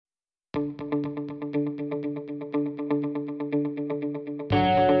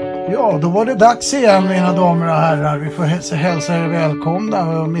Ja, då var det dags igen mina damer och herrar. Vi får hälsa er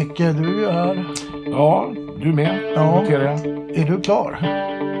välkomna. Micke, du är här. Ja, du med. Ja. Noterar jag. Är du klar?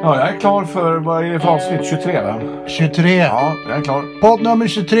 Ja, jag är klar för, vad är det för avsnitt? 23 va? 23. Ja, jag är klar. Podd nummer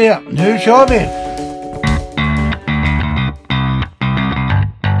 23. Nu kör vi!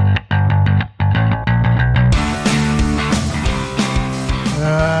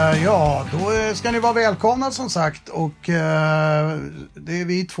 Ja, då ska ni vara välkomna som sagt och det är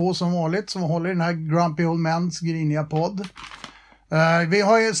vi två som vanligt som håller den här Grumpy Old Men's griniga podd. Vi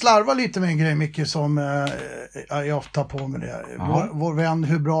har ju slarvat lite med en grej mycket som jag ofta tar på med det. Vår vän,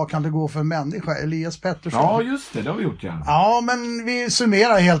 hur bra kan det gå för en människa? Elias Pettersson. Ja, just det har vi gjort, ja. Ja, men vi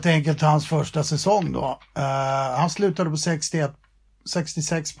summerar helt enkelt hans första säsong då. Han slutade på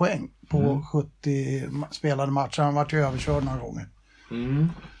 66 poäng på 70 spelade matcher. Han var ju överkörd några gånger.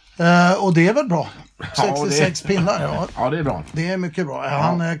 Och det är väl bra. 66 pinnar, ja. Ja, det är bra. Det är mycket bra.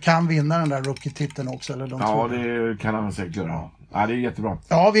 Han kan vinna den där rookie-titeln också. Eller ja, det kan han säkert göra. Ja, det är jättebra.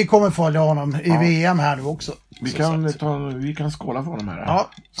 Ja, vi kommer följa honom i VM här nu också. Vi kan skåla för honom här. Ja,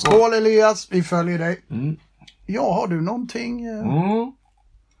 skål Elias, vi följer dig. Ja, har du någonting?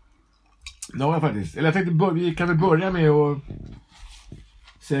 Ja, faktiskt. Eller jag tänkte, vi kan väl börja med att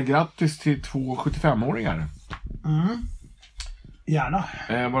säga grattis till 2 75-åringar. Gärna.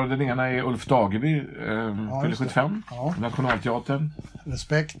 Den ena är Ulf Dageby, fyller 75, Nationalteatern.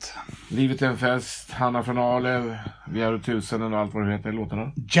 Respekt. Livet är en fest, Hanna från Arlev, Vi är 1000 och allt vad det heter,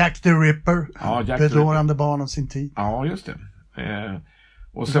 låtarna. Jack the Ripper, ja, bedårande barn av sin tid. Ja, just det.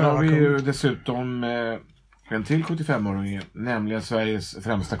 Och sen har vi ju dessutom en till 75-åring, nämligen Sveriges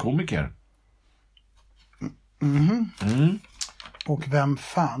främsta komiker. Och vem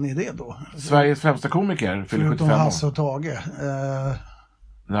fan är det då? Sveriges främsta komiker fyller 75 år. Hasse och Tage.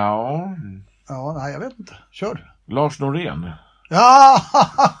 Ja, nej jag vet inte. Kör. Lars Norén. Ja,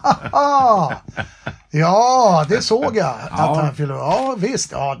 ja, det såg jag att han fyller. Ja,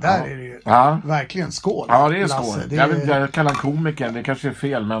 visst. Ja, där är det ju verkligen skål. Ja, det är skål. Lasse, Jag kallar han komiker, det kanske är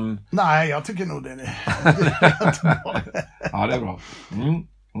fel, men... Nej, jag tycker nog det är jättebra. Ja, det är bra.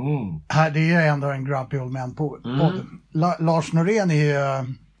 Det är ändå en Grumpy Old Man podden. Lars Norén är...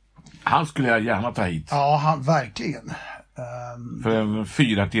 Han skulle jag gärna ta hit. Ja, han verkligen. För en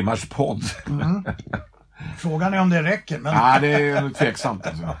 4 timmars podd. Frågan är om det räcker. Men... Ja, det är tveksamt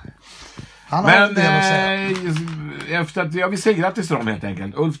alltså. Han har en del att säga. Efter att vi säger grattis till dem helt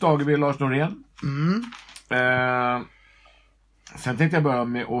enkelt. Ulf Dageby och Lars Norén. Sen tänkte jag börja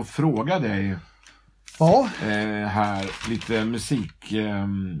med att fråga dig här lite musik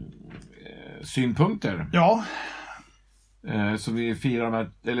synpunkter. Ja. Så vi firar de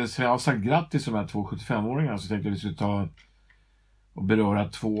här, eller så jag har sagt grattis till de här 2 75-åringarna, så tänkte jag att vi skulle ta och beröra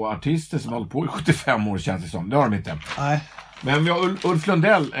 2 artister som har hållit på i 75 år, känns det som. Det har de inte. Nej. Men vi har Ulf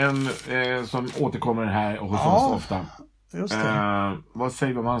Lundell, som återkommer här hos oss ofta. Just det. Vad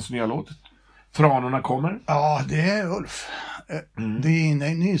säger vi om hans nya låt? Tranorna kommer. Ja, det är Ulf. Det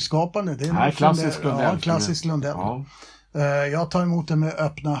är nyskapande. Det är klassisk Lundell. Ja, klassisk Lundell. Ja. Jag tar emot det med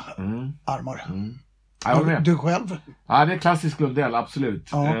öppna armar. Du själv? Ja, det är klassisk Lundell, absolut.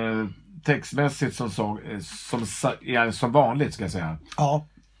 Ja. Textmässigt som vanligt, ska jag säga. Ja.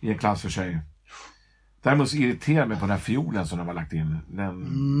 I en klass för sig. Däremot så irriterar mig på den här fiolen som de har lagt in.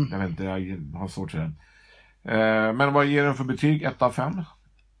 Jag vet inte, jag har svårt för den. Men vad ger den för betyg? 1 av 5?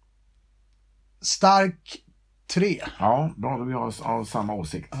 Stark 3. Ja, bra, då vi har samma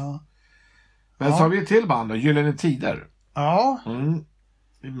åsikt. Ja. Men så har vi ett till band då, Gyllene Tider. Ja.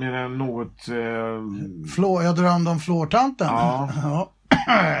 Med något... Jag drömde om Flårtanten. Ja.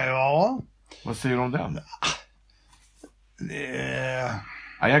 Ja. Vad säger du om den?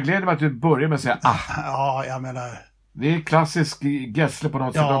 Jag gläder mig att du börjar med att säga Ja, jag menar... Det är klassisk Gessle på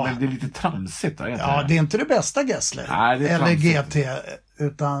något sätt, men det är lite tramsigt. Det är inte det bästa Gessle. Nej, det är eller tramsigt. GT,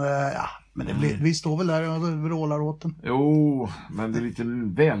 utan men det blir, vi står väl där och vrålar åt den. Jo, men det är lite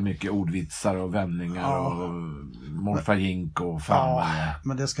väl mycket ordvitsar och vändningar och morfajink och fan. Ja,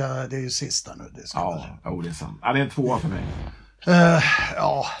 men det är ju sista nu. Det det är sant. Det är en 2 för mig.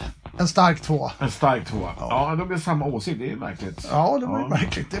 En stark 2. En stark 2. Ja, de är samma åsikt, det är märkligt. Ja, det var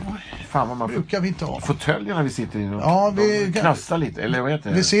märkligt. Fan vad man brukar vi inte ha. Fåtöljerna vi sitter i och vi knastar lite, eller vad heter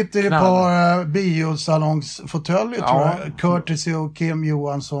det? Vi sitter i ett par biosalongsfåtöljer, tror jag. Courtesy och Kim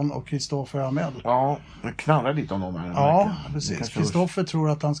Johansson och Kristoffer Amell. Ja, jag knarrar lite om dem här. Ja, precis. Kristoffer tror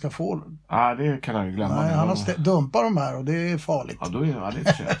att han ska få... Ja, det kan han ju glömma. Nej, han har dumpat dem här och det är farligt. Ja, det är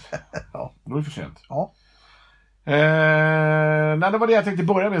för sent. Då är det för sent. Ja. Det var det jag tänkte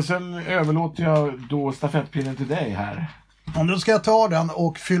börja med. Sen överlåter jag då stafettpinnen till dig här. Om då ska jag ta den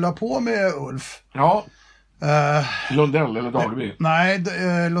och fylla på med Ulf. Ja. Lundell eller Dageby? Nej,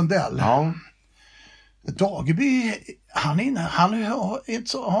 Lundell. Ja. Dageby, han har inte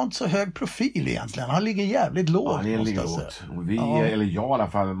så hög profil egentligen. Han ligger jävligt lågt. Ja, det ligger lågt. Eller jag i alla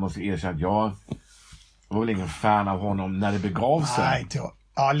fall måste erkänna att jag var väl ingen fan av honom när det begav sig. Nej, inte jag.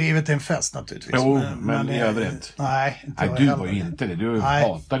 Ja, livet är en fest naturligtvis. Jo, men i övrigt. Nej, du var ju inte det. Du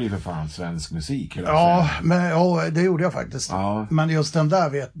hatade ju för fan svensk musik. Det gjorde jag faktiskt. Ja. Men just den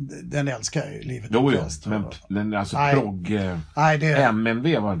där, den älskar jag ju, livet är en fest. Men alltså progg...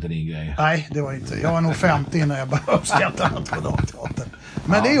 MNV var inte din grej. Nej, det var inte. Jag var nog 50 innan jag började uppskatta Nationalteatern.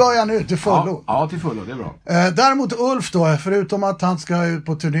 Men det gör jag nu till fullo. Ja, till fullo, det är bra. Däremot Ulf då, förutom att han ska ut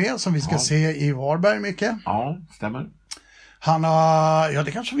på turné som vi ska se i Varberg mycket. Ja, stämmer. Han har,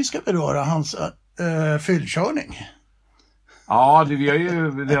 det kanske vi ska beröra, hans fyllkörning. Ja, vi har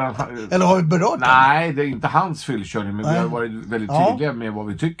ju redan... Eller har vi berört den? Nej, det är inte hans fyllkörning, men vi har varit väldigt tydliga med vad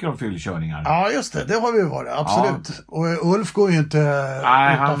vi tycker om fyllkörningar. Ja, just det har vi varit, absolut. Ja. Och Ulf går ju inte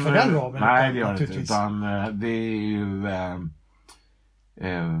utanför den ramen. Nej, det gör det inte, utan det är ju...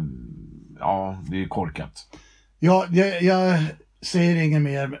 det är korkat. Ja, jag säger inget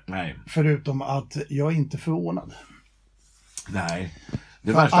mer förutom att jag är inte förvånad. Nej.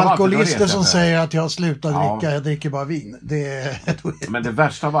 Alkoholister som säger att jag slutar dricka, jag dricker bara vin. Men det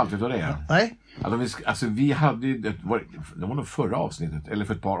värsta av allt, vet du vad det är? Nej. Alltså vi hade ju, det var nog förra avsnittet, eller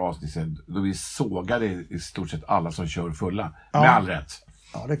för ett par avsnitt sedan, då vi sågade i stort sett alla som kör fulla. Med all rätt.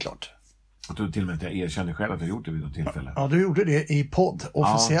 Ja, det är klart. Jag tror till och med att jag erkände själv att jag gjort det vid något tillfälle. Ja, du gjorde det i podd,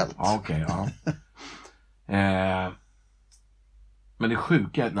 officiellt. Ja, okej. Men det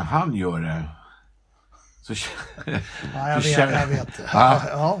sjuka är att när han gör det så jag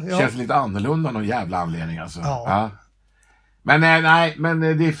vet. Känns lite annorlunda av någon jävla anledning alltså. Ja. Men nej, men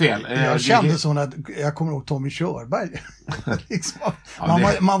det är fel. Jag kände så att jag kommer ihåg Tommy Körberg. Liksom.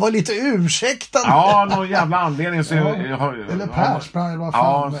 Man var lite ursäktad. Ja, någon jävla anledning. Så eller Persbrandt, eller vad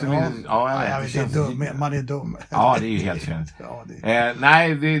fan. Jag vet, det är dum. Man är dum. Ja, det är ju helt fel.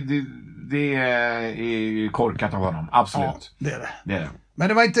 Nej, det är ju korkat av honom. Absolut. Ja, det är det. Men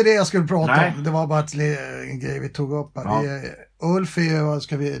det var inte det jag skulle prata om. Det var bara en grej vi tog upp här. Ja. Ulf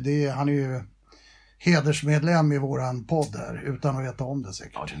är han är ju hedersmedlem i våran podd här, utan att veta om det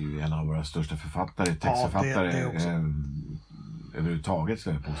säkert. Ja, det är ju en av våra största författare, textförfattare överhuvudtaget, ska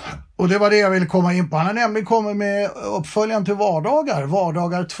jag påstå. Och det var det jag ville komma in på. Han har nämligen kommit med uppföljaren till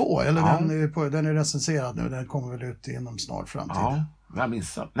Vardagar 2, eller den är recenserad nu, den kommer väl ut inom snar framtid. Ja, jag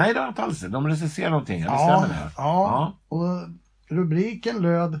missat. Nej, det har inte alls. De recenserar någonting, det stämmer det. Ja, och rubriken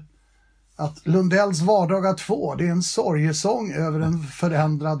löd att Lundells Vardagar 2, det är en sorgesång över en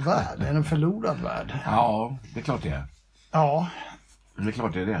förändrad värld, en förlorad värld. Ja, det är klart det är. Ja. Det är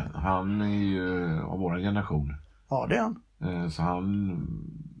klart det är det. Han är ju av vår generation. Ja, det är han. Så han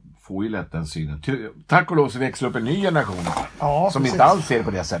får ju lätt den synen. Tack och lov så växer upp en ny generation som inte alls ser det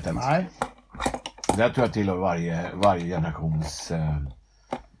på det sättet. Nej. Det tror jag tillhör varje generations... det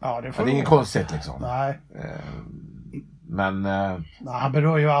är inget konstigt liksom. Nej. Men... han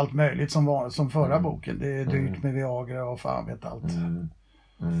berör ju allt möjligt som förra boken. Det är dyrt med Viagra och fan vet allt.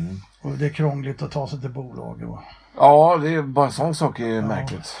 Och det är krångligt att ta sig till bolag. Ja, det är bara sån sak är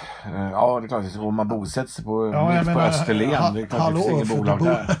märkligt. Ja, det är klart. Om man bosätter sig på Österlen, det är klart det finns ingen bolag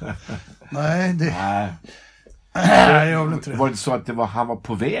där. Nej, jag vill inte det. Var det så att han var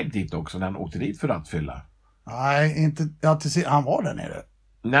på väg dit också när han åkte dit för att fylla? Nej, inte. Han var där nere.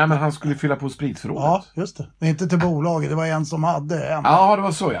 Nej, men han skulle fylla på spritförrådet. Ja, just det. Det är inte till bolaget, det var en som hade en. Ja, det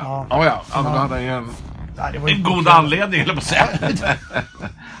var så ja. Ja, då hade han ju en god anledning, eller på att säga.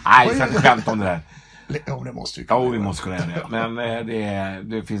 Nej, så att skämt om det där. Det måste vi kunna. Vi måste kunna göra det. Men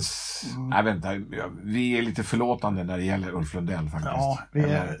det finns... Nej, vänta. Vi är lite förlåtande när det gäller Ulf Lundell faktiskt. Ja,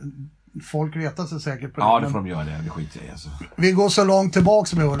 folk retar sig säkert på det. Ja, det får de göra det. Det skiter jag i alltså. Vi går så långt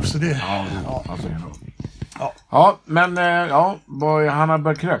tillbaka med Ulf så det... Alltså, ja, men han har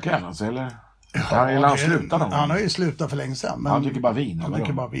börjat kröka igen alltså, eller? Han slutat någon gång. Han har ju slutat för länge sedan. Men han tycker bara vin. Han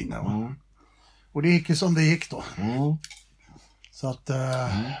tycker bara vin, Och det gick ju som det gick då. Så att,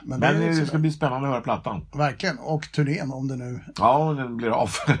 men det ska bli spännande att höra plattan. Verkligen, och turnén om det nu. Ja, den blir av.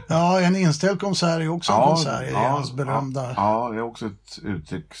 Ja, en inställd konsert är också en konsert i hans berömda. Ja, det är också ett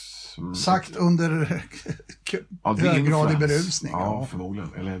uttryck. Sagt under höggradig berusning. Ja, förmodligen.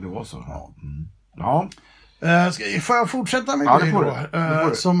 Eller det var så. Får jag fortsätta med det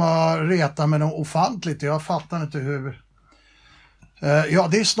då? Som har retat med något ofantligt. Jag fattar inte hur...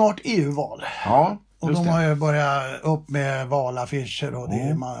 det är snart EU-val. Ja, och de har ju börjat upp med valaffischer och det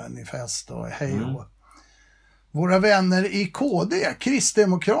är manifest och hej och. Våra vänner i KD,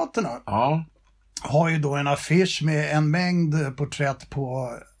 Kristdemokraterna, har ju då en affisch med en mängd porträtt på,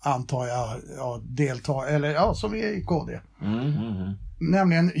 antar jag, som är i KD.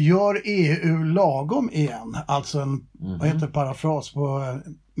 Nämligen, gör EU lagom igen. Alltså en, vad heter parafras på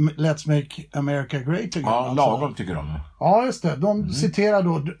Let's make America great again. Ja, alltså. lagom tycker de. Ja, just det. De citerar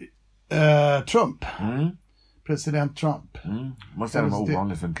då Trump. President Trump. Man säger att det var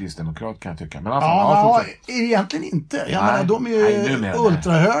ovanligt för en kristdemokrat, kan jag tycka. Men egentligen inte. Jag menar, de är ju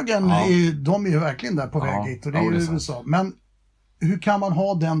ultrahögern, de är ju verkligen där på väg hit. Och det är ju USA. Men hur kan man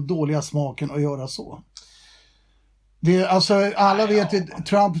ha den dåliga smaken att göra så? Det, alltså, alla vet ju,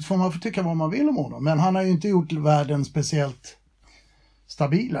 Trump får man få tycka vad man vill om honom, men han har ju inte gjort världen speciellt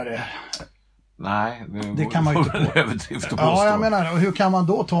stabilare. Nej, det kan man ju inte på. Överdrift att ja, jag menar, och hur kan man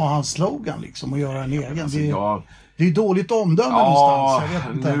då ta hans slogan liksom och göra en egen? Alltså, det är dåligt omdöme någonstans. Jag vet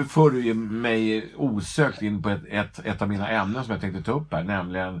inte. Nu får du ju mig osökt in på ett av mina ämnen som jag tänkte ta upp här,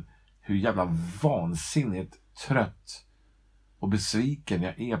 nämligen hur jävla vansinnigt trött och besviken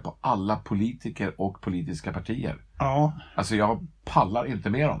jag är på alla politiker och politiska partier. Ja. Alltså jag pallar inte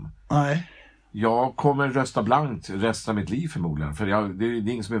med dem. Nej. Jag kommer rösta blankt resten av mitt liv förmodligen. För det är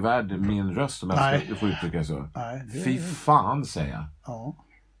ingen som är värd min röst, om jag får uttrycka så. Nej, Fy fan, säger jag. Ja.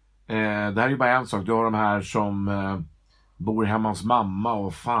 Det här är ju bara en sak. Du har de här som bor hemma hos mamma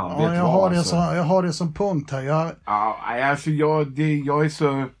och fan vet vad. Jag har det som punkt här. Jag är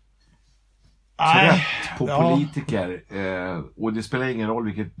så trött på politiker. Och det spelar ingen roll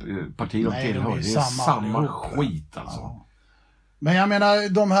vilket parti de tillhör. Det är samma skit alltså. Ja. Men jag menar,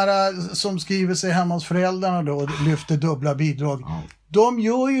 de här som skriver sig hemma hos föräldrarna då och lyfter dubbla bidrag. Ja. De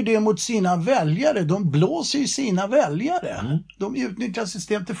gör ju det mot sina väljare. De blåser ju sina väljare. De utnyttjar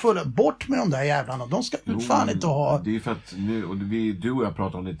systemet till fulla. Bort med de där jävlarna. De ska fan inte ha... Det är för att nu, och du och jag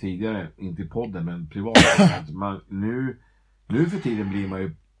pratade om det tidigare, inte i podden men privat. nu för tiden blir man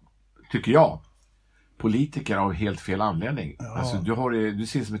ju, tycker jag, politiker av helt fel anledning. Ja. Alltså du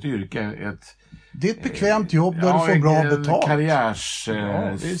ser som ett yrke, det är ett bekvämt jobb där du får bra betalt.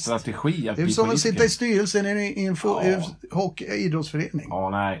 Karriärsstrategi. Det är som att sitta i styrelsen i en idrottsförening. Ja,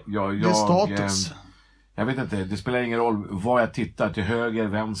 nej. Det är status. Jag vet inte, det spelar ingen roll vad jag tittar, till höger,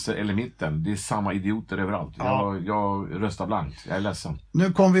 vänster eller mitten. Det är samma idioter överallt. Ja. Jag röstar blankt, jag är ledsen.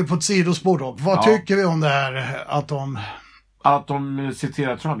 Nu kom vi på ett sidospår då. Vad tycker vi om det här att de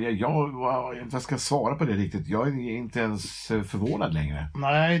citerar Trump? Jag ska svara på det riktigt. Jag är inte ens förvånad längre.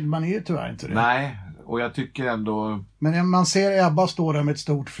 Nej, man är ju tyvärr inte det. Nej, och jag tycker ändå... Men man ser Ebba stå där med ett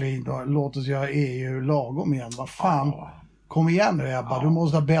stort flin och låt oss göra EU lagom igen. Vad fan? Ja. Kom igen nu Ebba, du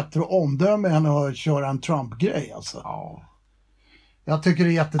måste ha bättre omdöme än att köra en Trump-grej alltså. Ja. Jag tycker det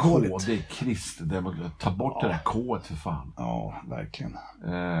är jättedåligt. KD, kristdemokrat. Ta bort det där K-et för fan. Ja, verkligen.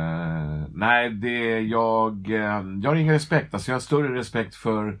 Nej, jag har ingen respekt. Alltså jag har större respekt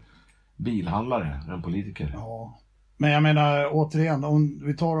för bilhandlare än politiker. Ja. Men jag menar, återigen, om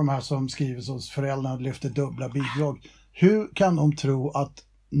vi tar de här som skriver så föräldrarna lyfter dubbla bidrag. Hur kan de tro att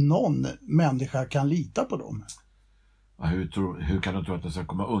någon människa kan lita på dem? Hur kan du tro att det ska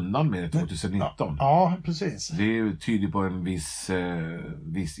komma undan med det 2019? Ja, precis. Det tyder på en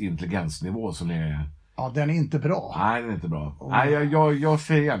viss intelligensnivå som är... Ja, den är inte bra. Nej, den är inte bra. Nej, jag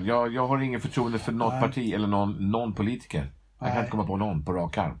säger igen. Jag har ingen förtroende för något parti eller någon politiker. Jag kan inte komma på någon på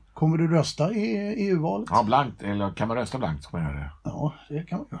rak arm. Kommer du rösta i EU-valet? Ja, blankt. Eller kan man rösta blankt så kan man göra det. Ja, det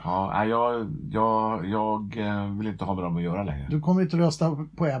kan man göra. Ja, jag vill inte ha med dem att göra längre. Du kommer inte rösta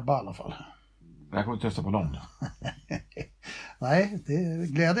på Ebba i alla fall. Jag kommer inte rösta på någon. Nej, det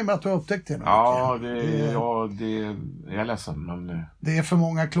gläder mig att du har upptäckt det. Ja, jag är ledsen. Men det är för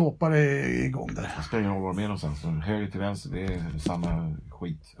många klåpare igång där. Jag spelar ingen roll var med någonstans. Höger till vänster, det är samma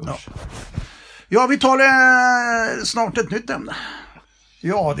skit. Usch. Ja, vi tar snart ett nytt ämne.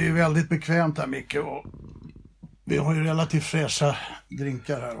 Ja, det är väldigt bekvämt här, Micke. Och vi har ju relativt fräscha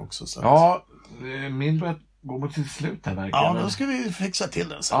drinkar här också. Så ja, min börjar gå mot sitt slut här verkligen. Ja, då ska vi fixa till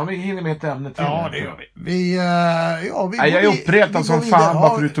den sen. Ja, vi hinner med ett ämne till. Ja, det gör vi. Jag är uppretad som fan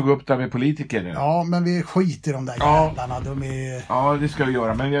varför du tog upp det med politiker nu. Ja, men vi skiter i de där jävlarna. De är... Ja, det ska vi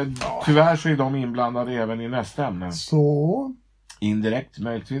göra. Men tyvärr så är de inblandade även i nästa ämne. Så? Indirekt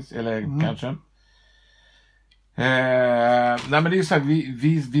möjligtvis, eller kanske. Nej, men det är så här,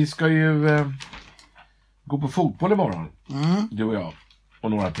 vi ska ju gå på fotboll imorgon. Du och jag.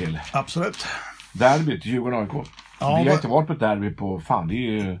 Och några till. Absolut. Derbyt, Djurgården AIK. Ja, vi har inte varit på ett derby på, fan det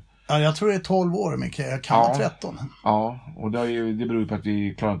är ju... Ja, jag tror det är 12 år, Micke. Jag kan 13. Ja, och det beror ju på att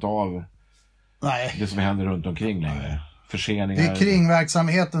vi klarar inte av det som händer runt omkring längre. Förseningar. Det är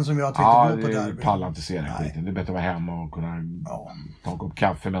kringverksamheten som gör att vi inte går på derby. Pallar inte se den skiten. Det är bättre att vara hemma och kunna ta en kopp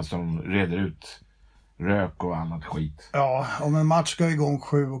kaffe medan de reder ut rök och annat skit. Ja, om en match ska igång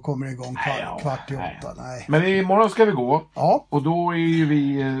 7 och kommer igång kvart i 8. Nej. Men imorgon ska vi gå. Ja. Och då är ju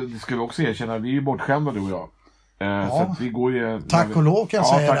vi, det ska vi också erkänna, vi är ju bortskämda du och jag. Så att vi går ju... Tack och lov kan jag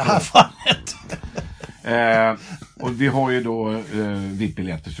säga i det här fallet. Och vi har ju då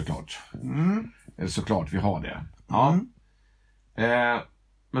VIP-biljetter såklart. Såklart, vi har det. Ja.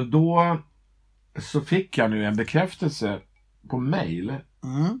 Men då så fick jag nu en bekräftelse på mail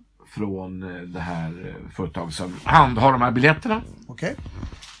från det här företaget som handhar de här biljetterna. Okej.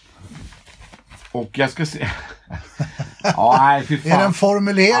 Och jag ska se... ja, nej, fy fan. Är det en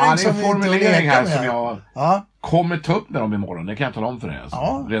formulering som vi inte här med? som jag kommer ta upp med dem imorgon. Det kan jag tala om för dig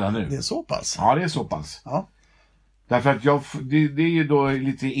redan nu. Det är så pass. Ja, det är så pass. Ja. Därför att det är ju då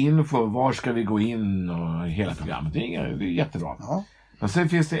lite info, var ska vi gå in och hela programmet. Det är jättebra. Ja. Men sen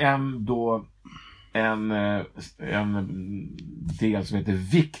finns det en del som heter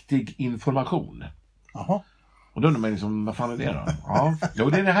viktig information. Jaha. Och då undrar man liksom, vad fan är det då? Ja, jo,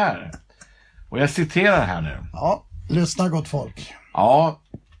 det är det här. Och jag citerar här nu. Ja, lyssna gott folk. Ja,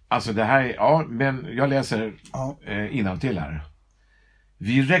 alltså det här, men jag läser innantill här.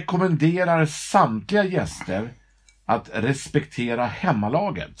 Vi rekommenderar samtliga gäster att respektera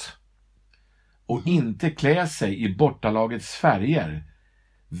hemmalaget och inte klä sig i bortalagets färger,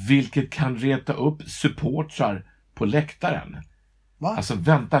 vilket kan reta upp supportrar på läktaren. Va? Alltså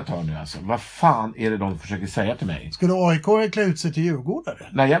vänta ett tag nu alltså. Vad fan är det de försöker säga till mig? Skulle AIK klä ut sig till djurgårdare?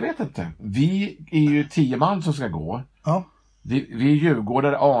 Nej, jag vet inte. Vi är ju 10 man som ska gå. Ja. Vi är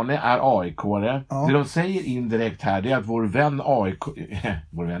djurgårdare, Arne är AIK-are. Ja. Det de säger indirekt här, det är att vår vän Arne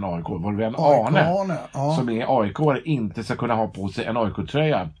som är AIK-are inte ska kunna ha på sig en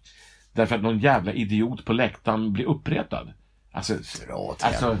AIK-tröja därför att någon jävla idiot på läktaren blir uppretad. Alltså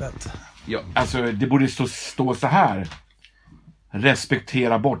det borde stå så här: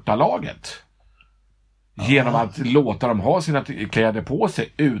 respektera bortalaget. Genom att låta dem ha sina kläder på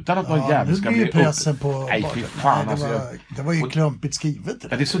sig utan att någon jävel ska bli pressen på. Nej, fy fan, det var ju klumpigt skrivet.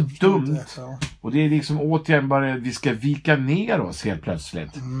 Ja, det är så dumt. Och det är liksom återigen bara vi ska vika ner oss helt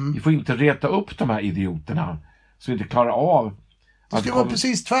plötsligt. Vi får inte reta upp de här idioterna som inte klarar av. Det ska vara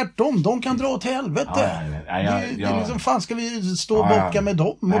precis tvärtom. De kan dra åt helvete. Det är liksom, fan ska vi stå och bocka med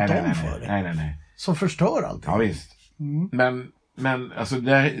dem mot dem för? Nej. Som förstör allt. Ja, visst. Men alltså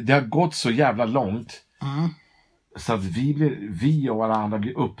det har gått så jävla långt. Så att vi och alla andra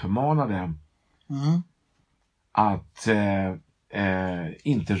blir uppmanade att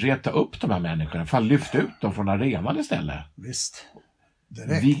inte reta upp de här människorna. Fan, lyfta ut dem från arenan istället. Visst.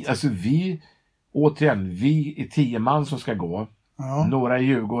 Direkt. Vi är 10 man som ska gå. Ja. Några är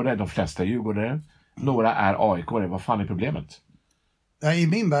djurgårdare, de flesta är djurgårdare. Några är AIK-are. Vad fan är problemet? I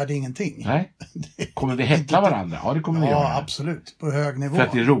min värld ingenting. Nej. Kommer vi häckla varandra? Ja, det kommer vi göra. Ja, absolut. På hög nivå. För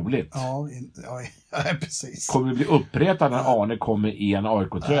att det är roligt. Ja, precis. Kommer vi bli uppretade när Arne kommer i en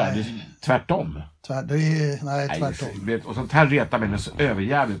AIK-tröja? Det är tvärtom. Tvärtom. Och sånt här retar mig så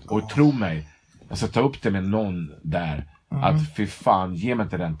överjävligt. Och tro mig, jag ska ta upp det med någon där. Att fy fan, ge mig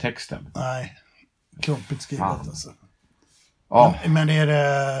inte den texten. Nej, klumpigt skrivet alltså. Ja. Men är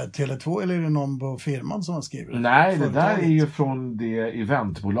det Tele2 eller är det någon på firman som har skrivit? Nej, det där är ju från det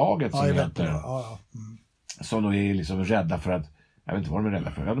eventbolaget som heter. Som då är liksom rädda för att, jag vet inte vad de är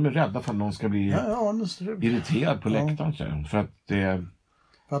rädda för. Ja, de är rädda för att någon ska bli irriterad på läktaren. För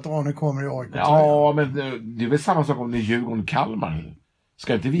att Arne kommer i AIK. Ja, men det är väl samma sak om det är Djurgården Kalmar.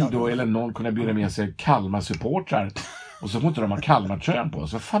 Ska inte vi då eller någon kunna bjuda med sig Kalmar-supportrar och så får inte de ha Kalmar-tröjan på.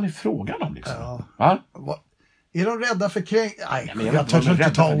 Så vad fan är frågan om liksom? Va? Är de rädda för kränk? Nej, jag törs inte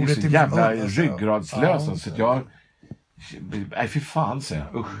ta ordet i min mun. Jävla ryggradslösa. Så att jag... Nej, fy fan, säger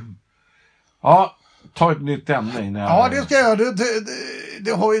jag. Usch. Ja, ta ett nytt ämne innan Ja, det ska jag göra.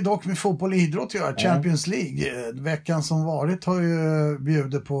 Det har ju dock med fotboll och idrott att göra. Champions League. Veckan som varit har ju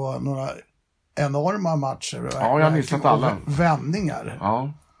bjudit på några enorma matcher. Ja, jag har missat alla. Vändningar.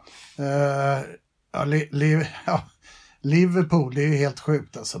 Ja. Liverpool, det är ju helt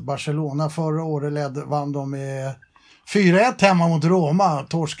sjukt alltså. Barcelona förra året vann de med 4-1 hemma mot Roma,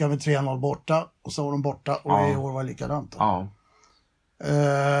 torskade med 3-0 borta och så var de borta och i år var likadant. Ja.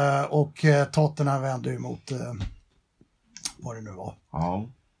 Och Tottenham vände ju mot vad det nu var. Ja.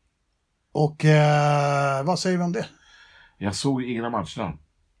 Och vad säger vi om det? Jag såg inga matcherna.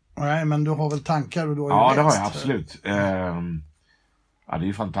 Nej, men du har väl tankar och du har ju Ja, det har jag absolut. Ja, det är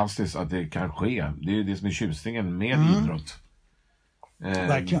ju fantastiskt att det kan ske. Det är ju det som är tjusningen med idrott.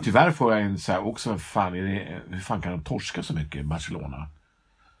 Tyvärr får jag en så här också, hur fan kan de torska så mycket i Barcelona?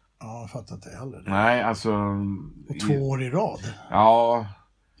 Ja, jag fattar inte heller. Nej, alltså... Och 2 år i rad. Ja.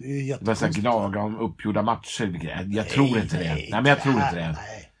 Det är jättekonstigt. Gnaga om uppgjorda matcher. Jag tror inte det. Nej, men jag tror inte det.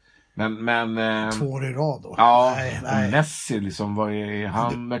 Men 2 år i rad då. Ja, Nej. Messi liksom,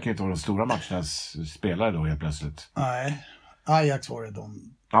 han verkar inte vara de stora matchernas spelare då helt plötsligt. Nej, Ajax var det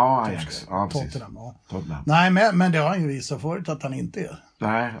de. Ja, Ajax. Ja, precis. Tottenham. Nej, men det har han ju visat förut att han inte är.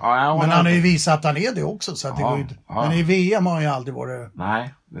 Nej. Men han har ju visat att han är det också. Så att det går ju... Men i VM har han ju aldrig varit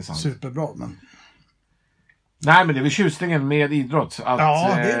det är sant. Superbra. Men... Nej, men det är väl tjusningen med idrott. Att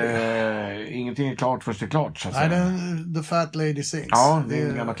det är det. Ingenting är klart först är klart. Så att Nej, säga. The Fat Lady Sings. Ja, det är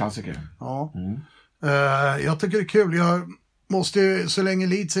en gammal klassiker. Ja. Jag tycker det är kul. Jag måste ju, så länge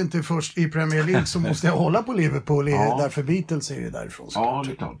Leeds inte är först i Premier League så måste jag hålla på Liverpool. Därför Beatles är ju därifrån. Ja,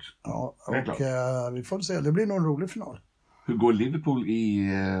 det är klart. Ja, och vi får se. Det blir nog en rolig final. Hur går Liverpool i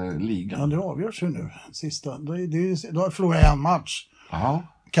ligan? Ja, det avgörs ju nu. Sista. Då förlorar jag en match. Aha.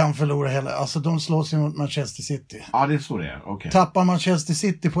 Kan förlora hela. Alltså de slås ju mot Manchester City. Ja, det är så det är. Okay. Tappar Manchester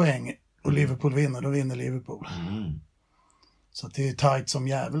City poäng och Liverpool vinner, då vinner Liverpool. Så det är tajt som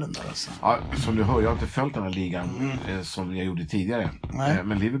djävulen där alltså. Ja, som du hör, jag har inte följt den här ligan som jag gjorde tidigare.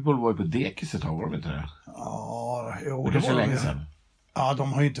 Men Liverpool var ju på dekis ett tag, var de inte det? Ja, det var länge sedan. Ja,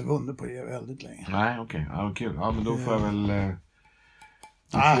 de har ju inte vunnit på det väldigt länge. Nej, okej. Ja, kul. Ja, men då får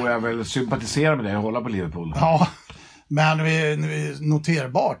jag väl sympatisera med dig och hålla på Liverpool. Ja, men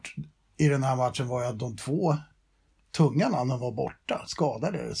noterbart i den här matchen var ju att de 2 tunga namnen var borta,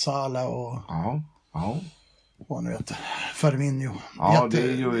 skadade. Salah och... Ja. Vad nu heter. Firmino. Ja, det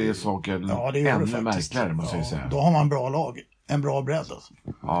är ju saken ännu märkligare, måste jag säga. Då har man bra lag. En bra bredd alltså.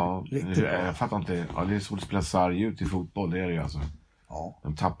 Ja, jag fattar inte. Ja, det är svårt att spela sarg ut i fotboll, det är det ju alltså. Ja.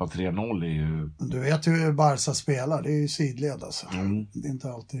 De tappar 3-0 är ju... Du vet ju hur Barca spelar, det är ju sidled alltså. Det är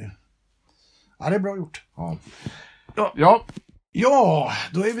inte alltid... Ja, det är bra gjort. Ja,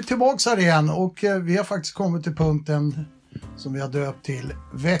 då är vi tillbaka här igen och vi har faktiskt kommit till punkten som vi har döpt till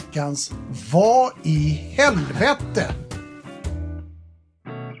veckans Vad i helvete?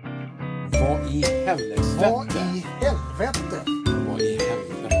 Vad i helvete? Vad i helvete? Vad i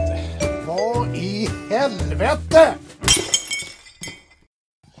helvete? Vad i helvete?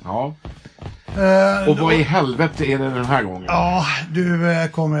 Ja. Och vad i helvete är det den här gången? Ja, du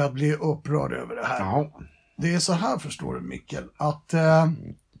kommer att bli upprörd över det här. Jaha. Det är så här, förstår du, Mikael, att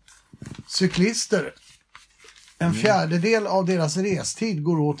cyklister, en fjärdedel av deras restid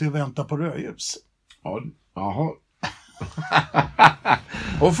går åt till att vänta på rödljus. Jaha.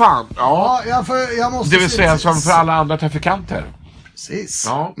 Åh fan, ja. Jag måste det vill säga som för alla andra trafikanter. Precis.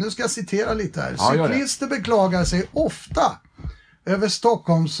 Ja. Nu ska jag citera lite här. Ja, cyklister beklagar sig ofta över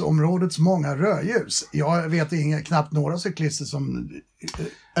Stockholmsområdets många rödljus. Jag vet knappt några cyklister som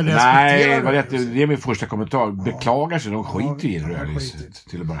respekterar rödljus. Det är min första kommentar. Beklagar sig, de skiter i rödljus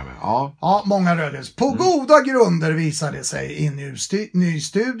till att börja med. Ja, många rödljus. På goda grunder visar det sig i en ny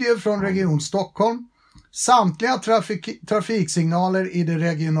studie från Region Stockholm. Samtliga trafiksignaler i det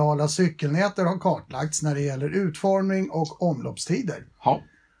regionala cykelnätet har kartlagts när det gäller utformning och omloppstider. Ja.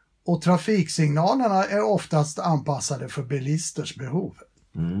 Och trafiksignalerna är oftast anpassade för bilisters behov.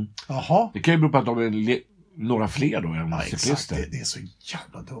 Jaha. Det kan ju bero på att de är några fler då än cyklister. Exakt. Det är så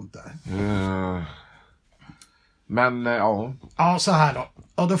jävla dumt där. Men, ja. Ja, så här då.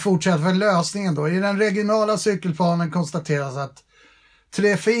 Och då fortsätter för lösningen då. I den regionala cykelplanen konstateras att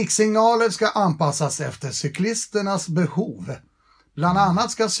trafiksignaler ska anpassas efter cyklisternas behov. Bland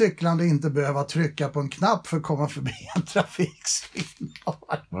annat ska cyklande inte behöva trycka på en knapp för att komma förbi en trafiksignal.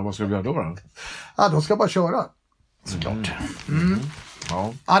 Men vad ska vi göra då? Ja, de ska bara köra. Såklart.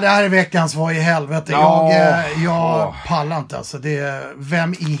 Ja, det här är veckans Vad i helvete. Jag pallar inte alltså.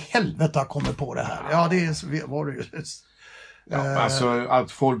 Vem i helvete har kommit på det här? Ja, det var det ju. Alltså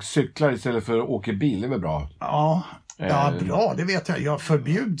att folk cyklar istället för att åka bil är väl bra? Ja, bra, det vet jag. Jag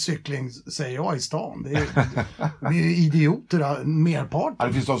förbjud cykling, säger jag, i stan. Det är idioter, merpart. Ja,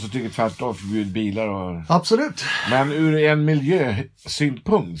 det finns de som tycker tvärtom, förbjud bilar och... Absolut. Men ur en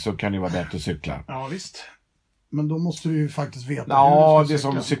miljösynpunkt så kan det vara bättre att cykla. Ja, visst. Men då måste du ju faktiskt veta hur du ska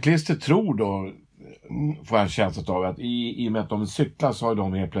cykla. Som cyklister tror då, får jag en känsla av att i och med att de cyklar så har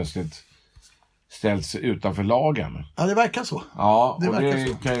de helt plötsligt ställts utanför lagen. Ja, det verkar så. Ja,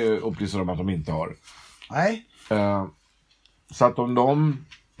 det kan ju upplysa dem att de inte har. Nej. Så att om de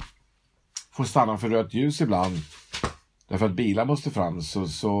får stanna för rött ljus ibland därför att bilar måste fram så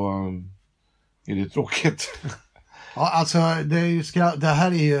är det tråkigt. Ja, alltså det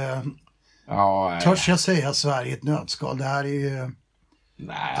här är ju törs jag säga Sverige ett nötskal. Det här är ju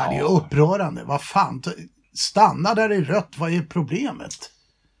det är ju upprörande. Vad fan, stanna där i rött, vad är problemet?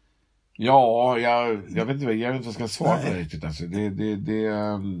 Ja, jag vet inte vad jag ska svara på det riktigt. Alltså.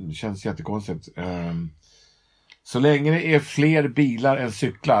 Det känns jättekonstigt. Så länge det är fler bilar än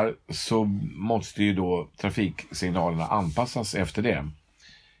cyklar så måste ju då trafiksignalerna anpassas efter det.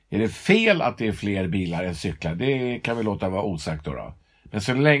 Är det fel att det är fler bilar än cyklar? Det kan vi låta vara osagt då. Men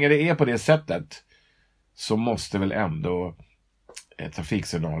så länge det är på det sättet så måste väl ändå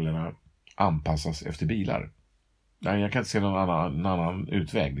trafiksignalerna anpassas efter bilar. Nej, jag kan inte se någon annan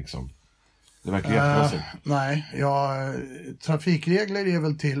utväg liksom. Det verkar jättekonstigt. Nej, trafikregler är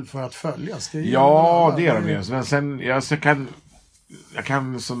väl till för att följas. Det är de. Men sen, jag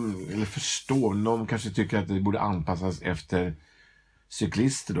kan förstå, någon kanske tycker att det borde anpassas efter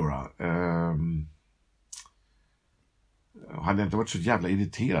cyklister då. Hade jag inte varit så jävla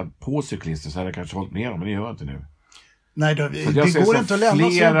irriterad på cyklister så hade jag kanske hållit med dem, men det gör jag inte nu. Nej, det går inte att lämna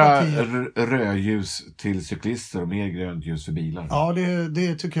flera rödljus till cyklister och mer grönt ljus för bilar. Ja,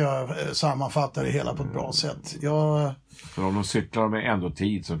 det tycker jag sammanfattar det hela på ett bra sätt. För om de cyklar med ändå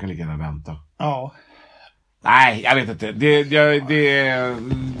tid så kan de lika gärna vänta. Ja. Nej, jag vet inte.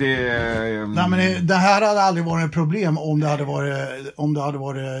 Nej, men det här hade aldrig varit ett problem om det hade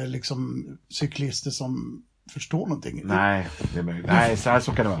varit liksom cyklister som förstår någonting. Nej, det är möjligt. Nej,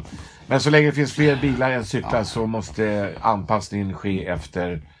 så kan det vara. Men så länge det finns fler bilar än cyklar så måste anpassningen ske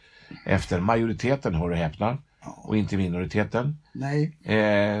efter majoriteten, hör och häpna, och inte minoriteten. Nej.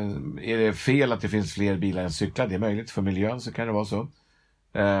 Är det fel att det finns fler bilar än cyklar? Det är möjligt, för miljön så kan det vara så.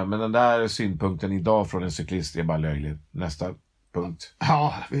 Men den där synpunkten idag från en cyklist är bara löjlig. Nästa punkt.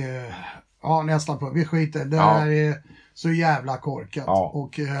 Ja, nästa punkt. Vi skiter. Det här är så jävla korkat. Ja.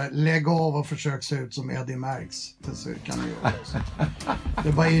 Och lägg av och försök se ut som Eddie Merckx. Det kan ni göra också.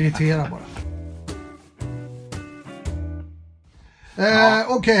 Det bara irriterar bara.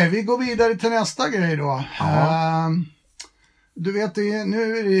 Okej, vi går vidare till nästa grej då. Du vet,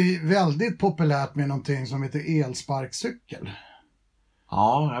 nu är det väldigt populärt med någonting som heter elsparkcykel.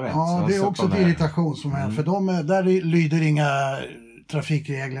 Ja, jag vet. Ja, det är också ett irritationsmoment. För där lyder inga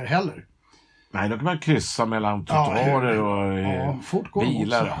trafikregler heller. Nej, då kan man kryssa mellan trottoarer och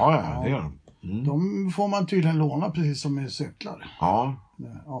bilar. Ja, det gör de. De får man tydligen låna precis som med cyklar. Ja,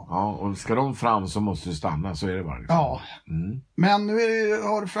 och ska de fram så måste du stanna, så är det bara. Liksom. Ja, men nu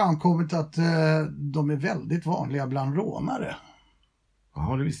har det framkommit att de är väldigt vanliga bland rånare.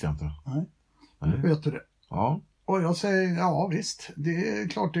 Ja, det visste jag inte. Nej. Vet du det? Ja. Och jag säger, ja visst, det är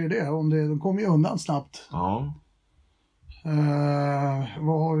klart det är det. De kommer ju undan snabbt. Ja.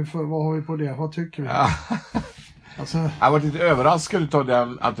 Vad har vi på det? Vad tycker vi? Alltså... Jag har varit lite överraskad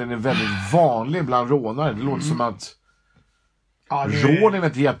av att den är väldigt vanlig bland rånare. Det låter som att rån är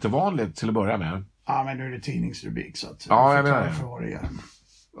inte jättevanligt till att börja med. Ja, men nu är det tidningsrubrik så att jag menar det. För vad det är.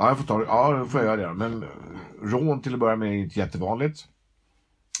 Ja, jag får ta det. Ja, då får jag göra det. Men rån till att börja med är inte jättevanligt.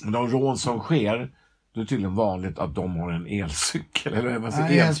 Men de rån som sker, det är tydligen vanligt att de har en elcykel. Eller vad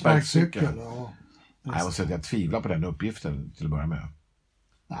säger elsparkcykel. Jag måste säga att jag tvivlar på den uppgiften till att börja med.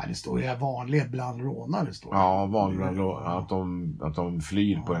 Nej, det står ju vanligt bland rånare. Ja, vanligt bland rånare. Att de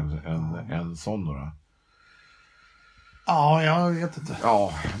flyr på en sån då. Ja, jag vet inte.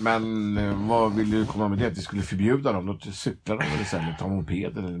 Ja, men vad vill du komma med det? Att vi skulle förbjuda dem? Då cyklar de eller istället, ta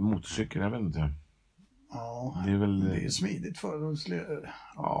moped eller motorcykel, jag vet inte. Ja, det är smidigt för dem.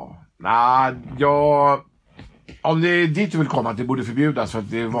 Om det är dit du vill komma, att det borde förbjudas för att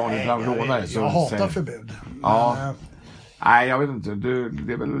det är vanligt bland rånare. Jag hatar förbud. Ja. Nej, jag vet inte.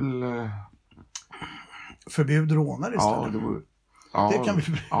 Det är väl... Förbud rånare istället. Det kan vi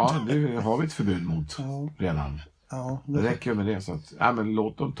förbjuda. Ja, det har vi ett förbud mot redan. Ja, det räcker med det. Så att, men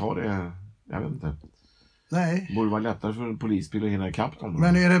låt dem ta det. Jag vet inte. Nej. Det borde vara lättare för en polisbil att hinna ikapp dem.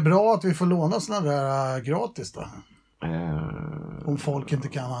 Men är det bra att vi får låna sådana där gratis då? Om folk inte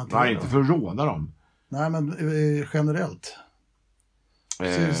kan hantera dem. Nej, inte för att råna dem. Nej, men generellt.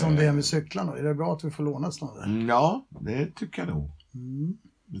 Precis som det är med cyklarna. Är det bra att vi får låna sådana där? Ja, det tycker jag nog.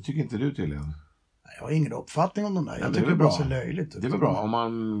 Det tycker inte du tydligen. Jag har ingen uppfattning om de där. Jag tycker det bara ser löjligt ut. Det är väl bra om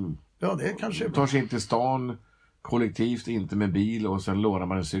man det kanske tar sig in till stan kollektivt, inte med bil, och sen lånar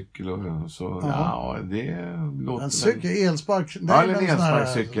man en cykel och så. Det låter... En cykel, elspark... eller en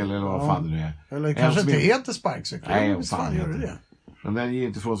elsparkcykel eller vad fan det nu är. Eller kanske inte heter sparkcykel. Nej, vad fan gör det? Men den ger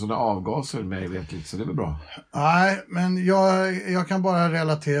inte från sådana avgaser mig vetligt, så det är väl bra. Nej, men jag kan bara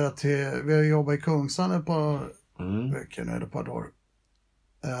relatera till... Vi har jobbat i Kungsan ett par veckor nu, eller ett par dagar.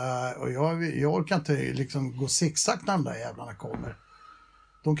 Och jag orkar inte liksom gå zigzag när de där jävlarna kommer.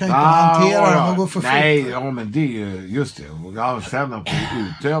 De kan inte hantera dem och gå för Nej, men det är ju just det. Ja, sen att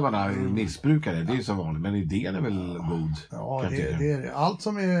utövarna missbrukar det är ju så vanligt. Men idén är väl god. Ja, det är det. Allt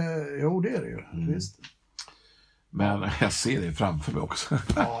som är... Jo, det är det ju. Visst. Men jag ser det framför mig också.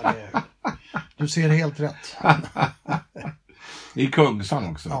 Ja, du ser helt rätt. I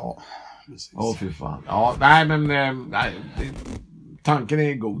Kungsan också. Ja, precis. Fy fan. Ja, nej, men tanken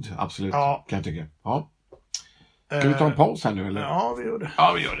är god, absolut. Ja. Kan jag tycka. Ja. Ska vi ta en paus här nu eller? Ja, vi gör det.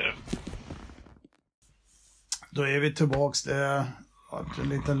 Ja, vi gör det. Då är vi tillbaks. Det har varit en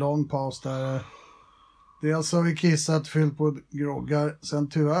liten lång paus där. Dels har vi kissat, fyllt på groggar. Sen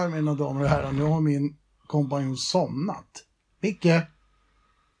tyvärr, mina damer och herrar, nu har min kompanjon somnat. Micke?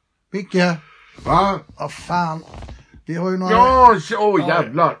 Va? Vad fan. Vi har ju några... Ja,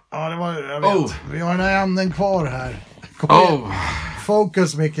 jävlar. Ja, det var... Jag vet. Vi har några ämnen kvar här.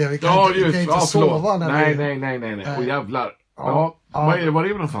 Fokus, Micke. Vi kan inte sova när nej. Jävlar. Ja. Var är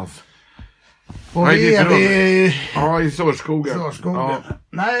det någonstans? I Sårskogen. Ja.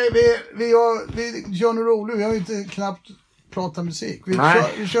 Nej, vi gör något roligt. Vi har ju inte knappt pratat musik. Vi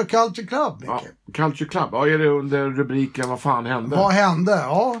kör Culture Club, Micke. Ja, Culture Club. Ja, är det under rubriken Vad fan hände? Vad hände?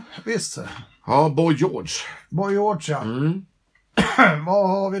 Ja, visst. Ja, Boy George. Boy George, ja. Vad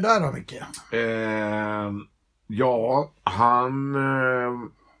har vi där då, Micke? Ja, han...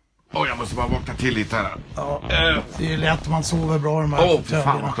 jag måste bara vakna till lite här. Ja, det är ju lätt, man sover bra de här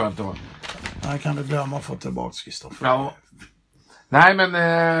fan vad skönt det var. Här kan du glömma att få tillbaka, Kristoffer. Ja. Nej,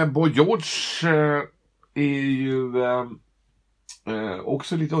 men Boy George är ju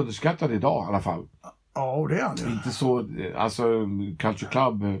också lite underskattad idag i alla fall. Ja, det är han ju. Inte så, alltså Culture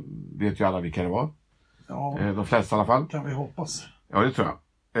Club vet ju alla vilka det var. Ja, de flesta i alla fall. Kan vi hoppas. Ja, det tror jag.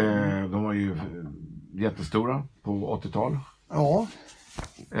 De var ju jättestora på 80-tal. Ja.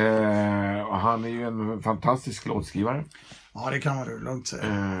 Och han är ju en fantastisk låtskrivare. Ja, det kan man ju lugnt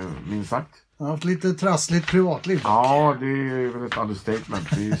säga. Minst sagt. Han har haft lite trassligt privatliv. Ja, det är väl ett understatement.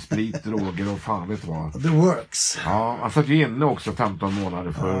 Det är sprit, droger och fan vet vad. The works. Ja, han satt ju inne också 15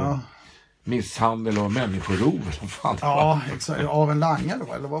 månader för misshandel och människorov. Fan. Ja, exakt. Av en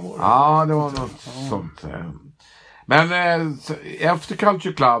langare, eller vad var det? Ja, det var något sånt. Men efter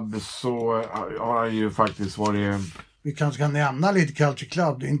Culture Club så har han ju faktiskt varit... Vi kanske kan nämna lite Culture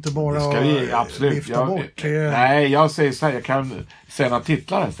Club. Det är inte bara att lyfta bort. Nej, jag säger så här. Jag kan säga några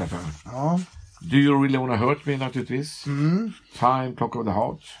titlar här, Stefan. Ja. Do You Really Wanna Hurt Me, naturligtvis. Time, Clock of the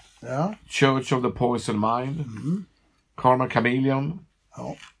Heart. Ja. Church of the Poison Mind. Karma Chameleon.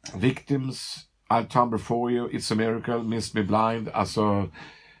 Ja. Victims. I'll Tumble For You. It's a Miracle. Miss Me Blind. Alltså,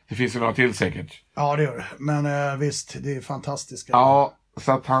 det finns ju några till säkert. Ja, det gör det. Men visst, det är fantastiska. Ja,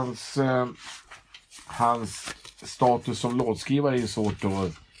 så att hans status som låtskrivare är ju svårt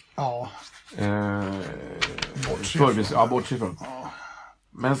att bortse ifrån. Ja.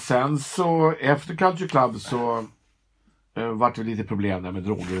 Men sen så efter Culture Club så vart det lite problem där med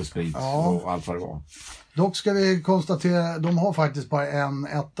droger och sprit och allt vad det var. Dock ska vi konstatera, de har faktiskt bara en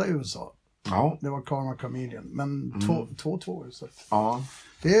etta i USA. Ja. Det var Karma Chameleon, men 2-2 så. Ja.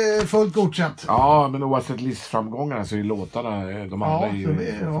 Det är fullt godkänt. Ja, men oavsett listframgångarna så är låtarna, de andra är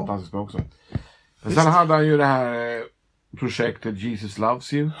ju fantastiska också. Men sen hade han ju det här projektet Jesus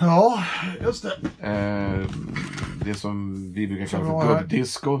Loves You. Ja, just det. Det som vi brukar kalla för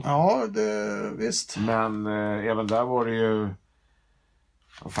gubbdisco. Ja, visst. Men även där var det ju...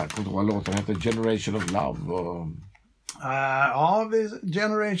 Vad fan kommer vad låten heter? Generation of Love. Och...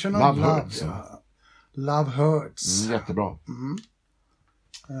 Generation of Love. Hurts, Love Hurts. Jättebra.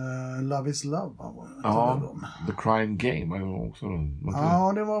 Love is Love. The Crying Game var ju också.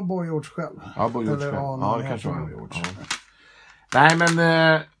 Ja, det var Boy George själv. Ja, Boy George själv. Ja, det kanske var. Ja. Nej, men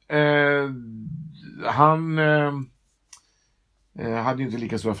han hade ju inte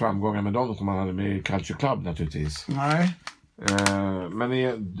lika stora framgångar med dem som han hade med Culture Club naturligtvis. Nej. Men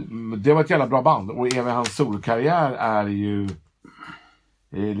det var ett jävla bra band. Och även hans solkarriär är ju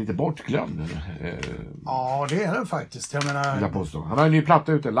lite bortglömd. Ja, det är det faktiskt. Jag menar... Jag påstår. Han har en ny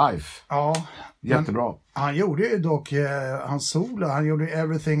platta ute, Live. Ja. Jättebra. Han gjorde ju dock hans solo. Han gjorde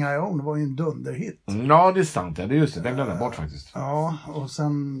Everything I Own. Det var ju en dunderhit. Ja, det är sant. Det är just det. Den glömde bort faktiskt. Ja, och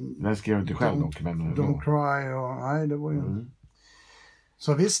sen... Den skrev jag inte själv dock. Men, Don't Cry och... Nej, det var ju...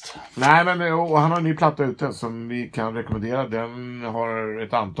 Så visst. Nej, men och han har en ny platta ute som vi kan rekommendera. Den har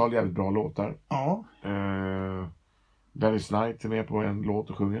ett antal jävligt bra låtar. Ja. Dennis Knight är med på en låt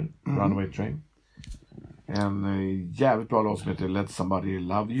och sjunger. Runaway Train. En jävligt bra låt som heter Let Somebody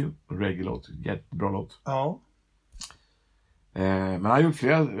Love You. Reggae-låt. Jättebra låt. Ja. Men han har gjort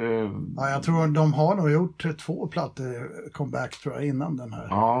flera... jag tror de har nog gjort 2 plattor comeback tror jag innan den här.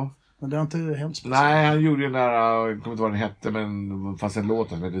 Ja. Men det har inte hänt speciellt. Nej, han gjorde den där, jag kommer inte vad den hette, men fanns en låt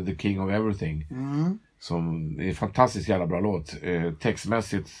som heter The King of Everything. Som är en fantastiskt jävla bra låt.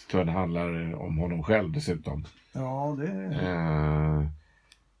 Textmässigt tror jag det handlar om honom själv dessutom. Ja, det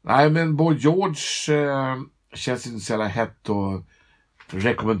nej, men Boy George känns inte så jävla hett att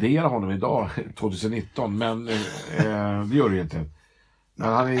rekommendera honom idag, 2019. Men det gör det inte. Men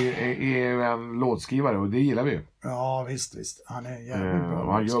han är en låtskrivare och det gillar vi. Ja, visst. Han är jävligt bra.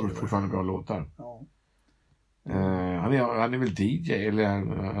 Och han gör fortfarande bra låtar. Ja. Han är väl DJ, eller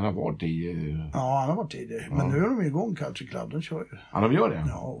han har varit DJ. Ja, han har varit DJ. Men nu är de igång, Country Club, de kör ju. Ja, de gör det?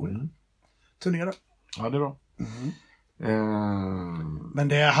 Ja, turnerar. Ja, det är bra. Men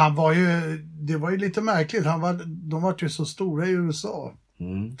det var ju lite märkligt. De var ju så stora i USA.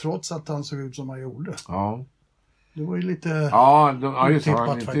 Trots att han såg ut som han gjorde. Ja. Det var ju lite... Ja, just det. Han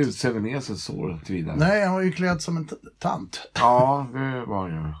har inte utseende med sig så vidare. Nej, han var ju klädd som en tant. Ja, det var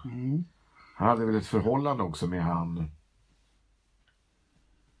han ju. Han hade väl ett förhållande också med han...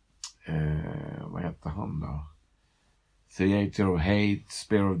 vad hette han då? Theater of Hate,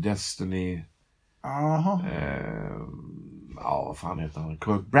 Spear of Destiny. Jaha. Vad fan heter han?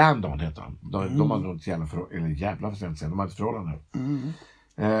 Kirk Brandon heter han. De hade nog inte jävla förståelse. De hade ett förhållande.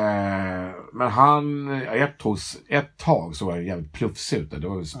 Men han, ett tag så var det jävligt plufsig ute. Det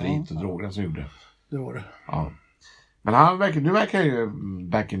var ju sprit och droger som gjorde. Det var det. Ja. Men nu verkar ju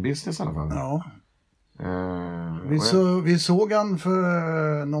back in business i alla fall. Ja. Vi såg han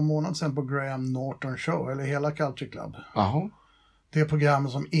för någon månad sedan på Graham Norton Show, eller hela Culture Club. Jaha. Det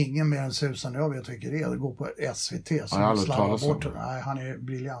programmet som ingen mer än Susan jag vet vilket det är. Det går på SVT som slarvar bort. Nej, han är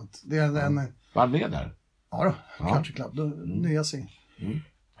briljant. Det är var han med där? Ja då, Country Club. Nya scen.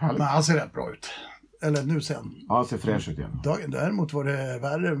 Men han ser rätt bra ut. Eller nu sen. Ja, han ser fräsch ut igen. Däremot var det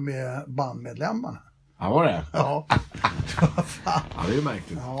värre med bandmedlemmarna. Ja, var det? Ja. Ja, det är ju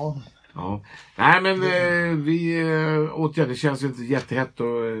märkligt. Ja. Nej, men det känns ju inte jättehett att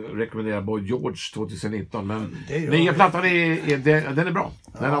rekommendera Boy George 2019, men nya plattan den är bra.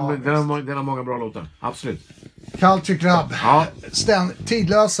 Den har många bra låtar, absolut. Culture Club,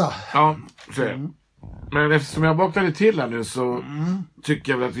 tidlösa. Ja, så är det. Men eftersom jag vaknade till här nu så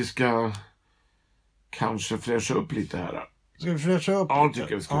tycker jag väl att vi ska kanske fräscha upp lite här. Ska vi fräscha upp? Ja,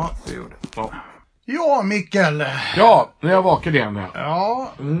 tycker jag vi ska. Ja, det gör det. Ja, Mikael. Ja, när jag vaknade igen här.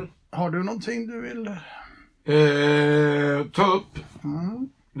 Ja, har du någonting du vill ta upp?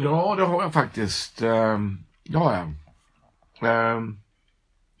 Ja, det har jag faktiskt. Det har jag.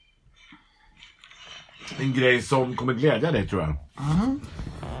 En grej som kommer glädja dig, tror jag.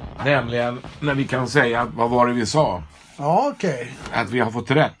 Nämligen när vi kan säga, vad var det vi sa? Ja, okej. Att vi har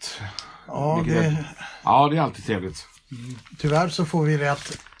fått rätt. Ja, det är alltid trevligt. Tyvärr så får vi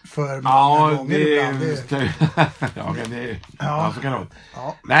rätt för många gånger ibland. Så kan det vara.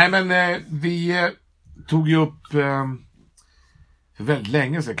 Ja. Nej, men vi tog ju upp för väldigt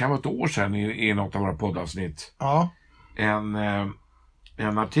länge sedan, kan vara ett år sedan i något av våra poddavsnitt. Ja.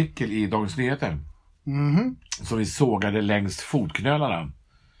 En artikel i Dagens Nyheter. Som vi sågade längst fotknölarna.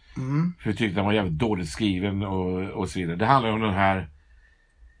 För vi tyckte den var jävligt dåligt skriven och så vidare. Det handlar om den här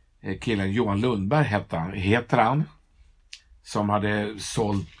killen Johan Lundberg heter han. Som hade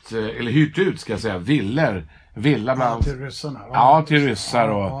sålt, eller hyrt ut ska jag säga, villa bland... till ryssarna. Ja, till ryssar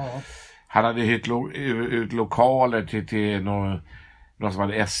och han hade hyrt ut lokaler till någon som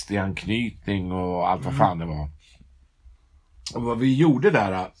hade SD-anknytning och allt vad fan det var. Och vad vi gjorde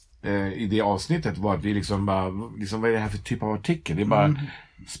där i det avsnittet var att vi liksom bara, vad är det här för typ av artikel? Det är bara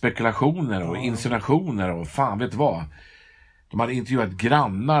spekulationer och insinuationer och fan vet vad. De hade intervjuat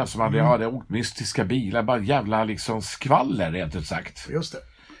grannar som hade åkt mystiska bilar, bara jävla liksom skvaller rent ut sagt. Just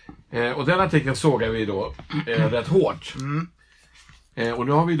det. Och den artikeln såg vi då rätt hårt. Och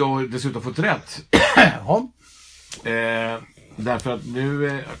nu har vi då dessutom fått rätt. Därför att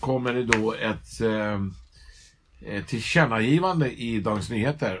nu kommer det då ett tillkännagivande i Dagens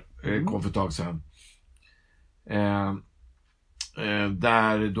Nyheter kom för ett tag sedan.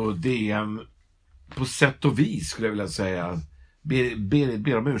 Där då DN på sätt och vis skulle jag vilja säga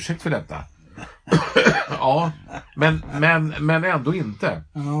ber om ursäkt för detta. Ja, men ändå inte.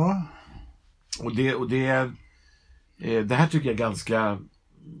 Ja. Och det här tycker jag är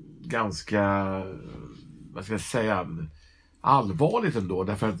ganska vad ska jag säga, allvarligt ändå,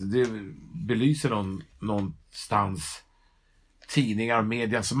 därför att det belyser någonstans tidningar och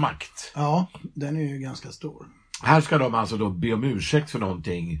medias makt. Ja, den är ju ganska stor. Här ska de alltså då be om ursäkt för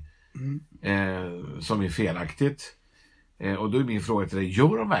någonting som är felaktigt. Och då är min fråga till dig,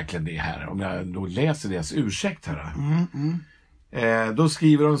 gör de verkligen det här? Om jag då läser deras ursäkt här. Då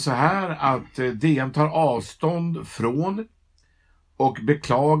skriver de så här att DN tar avstånd från och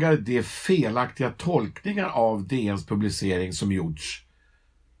beklagar de felaktiga tolkningar av DNs publicering som gjorts.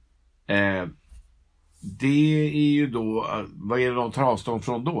 Det är ju då, vad är det de tar avstånd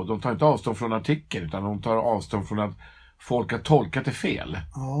från då? De tar inte avstånd från artikeln, utan de tar avstånd från att folk har tolkat det fel.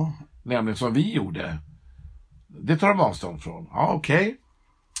 Ja. Nämligen som vi gjorde. Det tar de avstånd från. Ja, okej.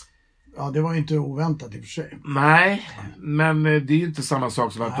 Ja, det var inte oväntat i och för sig. Nej, men det är ju inte samma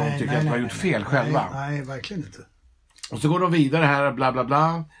sak som att de tycker att de har gjort fel själva. Nej, verkligen inte. Och så går de vidare här, bla bla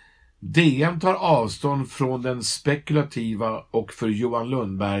bla. DN tar avstånd från den spekulativa och för Johan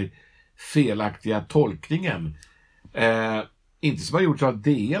Lundberg felaktiga tolkningen. Inte som har gjorts av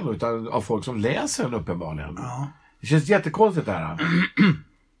DN utan av folk som läser den uppenbarligen. Ja. Det känns jättekonstigt det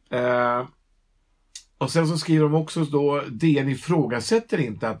här. Och sen så skriver de också då: DN ifrågasätter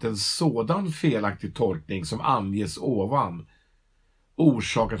inte att en sådan felaktig tolkning som anges ovan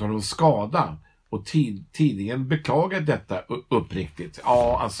orsakat honom skada, och tidningen beklagar detta uppriktigt.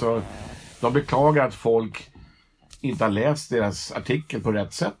 Ja, alltså de beklagar att folk inte har läst deras artikel på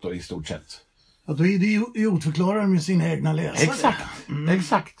rätt sätt då, i stort sett. Ja, då idiotförklarar de ju sina egna läsare. Exakt,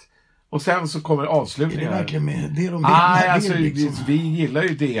 exakt. Och sen så kommer avslutningen. Är det verkligen med det de Nej, alltså vi gillar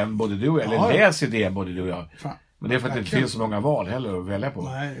ju DN både du och jag, eller läser DN både du och jag. Fan. Men det är för att det inte finns så många val heller att välja på.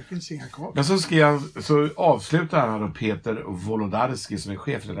 Nej, det finns inga kvar. Men så avslutar han då Peter Wolodarski som är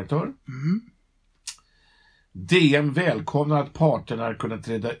chefredaktör. DN välkomnar att parterna kunnat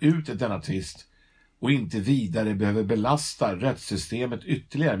träda ut i denna tvist och inte vidare behöver belasta rättssystemet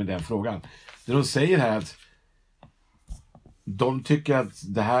ytterligare med den frågan. Det de säger här att de tycker att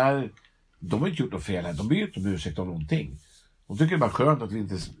det här, de har inte gjort något fel här, de ber ju inte om ursäkt om någonting. De tycker det är bara skönt att vi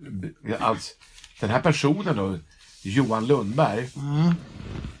inte alls, den här personen då, Johan Lundberg,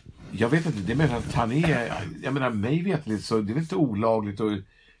 jag vet inte, det menar att han är, jag menar mig vetligt så det är väl inte olagligt att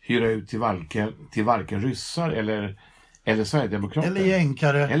hyra ut till varken ryssar eller Sverigedemokrater. Eller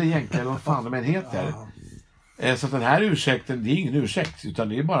jänkare. Eller vad fan de än heter. Så att den här ursäkten, det är ingen ursäkt, utan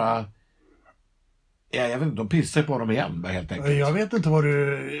det är bara, jag vet inte, de pissar på honom igen helt enkelt. Jag vet inte vad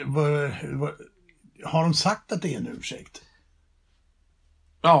har de sagt att det är en ursäkt?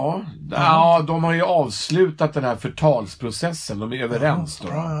 Ja, de har ju avslutat den här förtalsprocessen. De är överens då.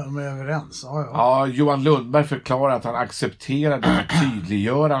 Ja, de är överens. Ja, Johan Lundberg förklarar att han accepterar det här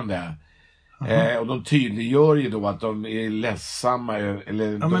tydliggörande. Och de tydliggör ju då att de är ledsamma.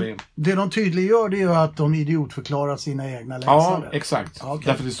 Det de tydliggör det är ju att de idiotförklarar sina egna läsare. Ja, exakt. Okay.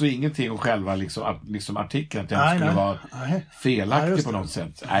 Därför det står ingenting om själva liksom artikeln att den skulle vara felaktig på något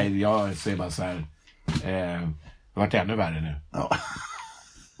sätt. Nej, jag säger bara så här. Det har varit ännu värre nu. Ja.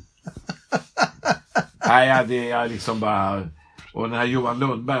 Nej, det är liksom bara. Och den här Johan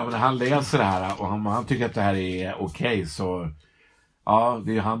Lundberg, när han läser det här och han tycker att det här är okej, så ja,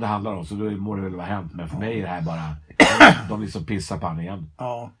 det är han det handlar om, så då må det väl vara hänt. Men för mig är det här bara de liksom pissar på han igen.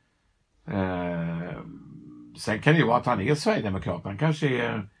 Ja. Sen kan det ju vara att han är Sverigedemokrat. Han kanske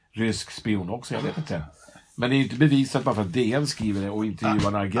är rysk spion också, jag vet inte. Men det är inte bevisat bara för att DN skriver det och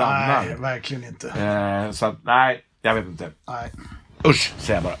intervjuar några grannar. Nej, verkligen inte. Så att, nej, jag vet inte. Nej. Usch,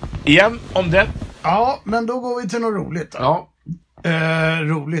 säger jag bara. Igen om det. Ja, men då går vi till något roligt då. Ja.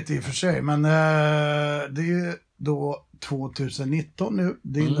 Roligt i och för sig, men det är ju då 2019 nu.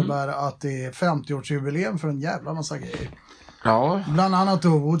 Det innebär att det är 50-årsjubileum för en jävla massa grejer. Ja. Bland annat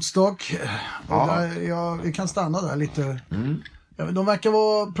då Woodstock. Och vi kan stanna där lite. De verkar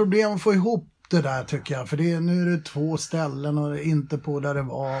vara problem att få ihop det där, tycker jag. För nu är det 2 ställen och inte på där det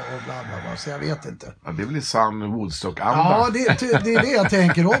var och bla bla bla. Så jag vet inte. Ja, det är väl i sann Woodstock-anda. Ja, det är det jag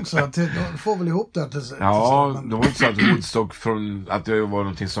tänker också. Att de får väl ihop det till ja, det var inte så att Woodstock att det var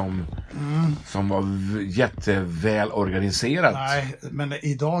någonting som var jätteväl organiserat. Nej, men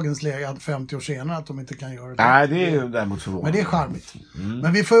i dagens läge att 50 år senare att de inte kan göra det. Nej, det är ju däremot förvånande. Men det är charmigt.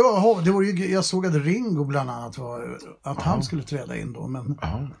 Men vi får det var ju, jag såg att Ringo bland annat att han skulle träda in då. Men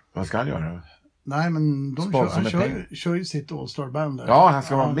vad ska han göra? Nej, men han kör ju sitt All-Star-band där. Ja, han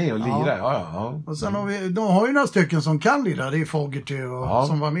ska vara med och lira. Ja. Och sen de har ju några stycken som kan lira. Det är Fogerty och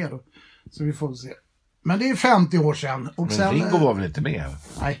som var med då. Så vi får se. Men det är 50 år sedan. Och men sen, Ringo var väl inte med?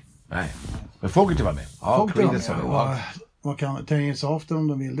 Nej. Men Fogerty var med. Ja, Fogerty var med. Ja. Man kan tänka sig efter om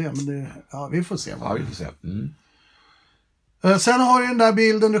de vill det. Men vi får se. Ja, vi får se. Sen har ju den där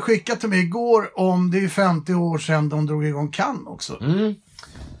bilden du skickade till mig igår om det är 50 år sedan de drog igång Cannes också.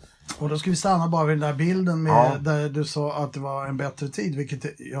 Och då ska vi stanna bara vid den där bilden där du sa att det var en bättre tid, vilket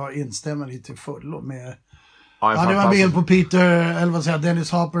jag instämmer i till fullo med. Ja, det var en bild på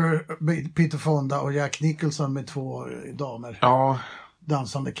Dennis Hopper, Peter Fonda och Jack Nicholson med 2 damer. Ja.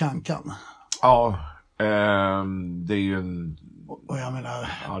 Dansande kankan. Ja, det är ju en. Och jag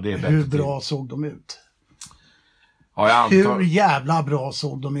menar, det är hur bra såg de ut? Ja, jag antar. Hur jävla bra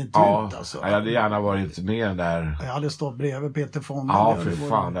såg de inte ut alltså. Jag hade gärna varit med där. Jag hade stått bredvid Peter Fonda. Ja, för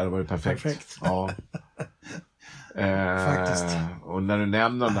fan, det hade varit perfekt. Ja. Faktiskt. Och när du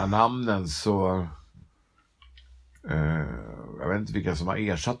nämner de där namnen så jag vet inte vilka som har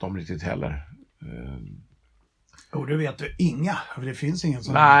ersatt dem riktigt heller. Och det vet du, inga. Det finns ingen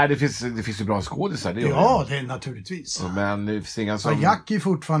som. Nej, det finns ju bra skådisar. Det är naturligtvis. Men det finns inga som. Jack är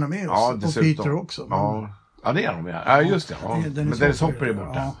fortfarande med oss. Och Peter också. Men. Ja, det är de. Ja, just det. Ja. Men Dennis Hopper är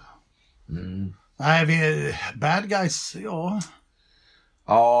borta. Nej, bad guys, ja.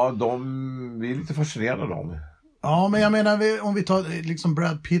 Ja, vi är lite fascinerade av dem. Ja, men jag menar, om vi tar liksom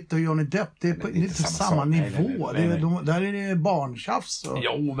Brad Pitt och Johnny Depp, det är inte samma nivå. Nej. Där är det barntjafs.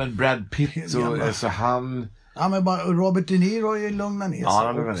 Jo, men Brad Pitt, så han... Ja, men bara Robert De Niro är ju lugna ner sig. Ja,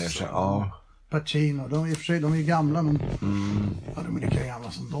 han lugnar ner sig, ja. Pacino, de är ju gamla, men ja, de är lika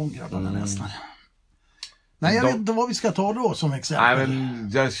gamla som de grabbarna nästan. Nej, jag vet inte vad vi ska ta då som exempel. Nej, men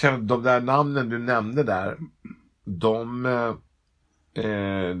jag känner de där namnen du nämnde där, de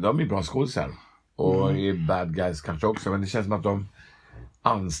är bra skådespelare. Och är bad guys kanske också, men det känns som att de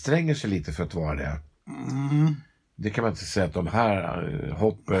anstränger sig lite för att vara det. Det kan man inte säga att de här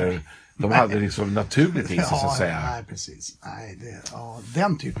Hopper, de hade liksom naturligt i sig, så att säga. Nej, precis. Nej,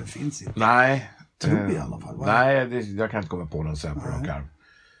 den typen finns inte. Nej. Tror vi i alla fall. Nej, jag kan inte komma på någon sen på de här.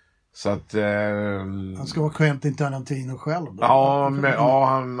 Så att... han ska vara Quentin Tarantino själv då. Ja,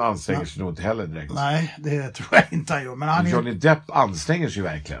 han anstränger sig nog inte heller direkt. Nej, det tror jag inte han gör. Men Johnny Depp anstränger sig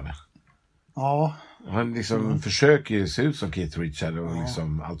verkligen. Ja. Han liksom försöker ju se ut som Keith Richard och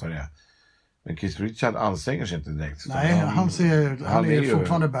liksom allt vad det är. Men Keith Richard anstränger sig inte direkt. Nej, han är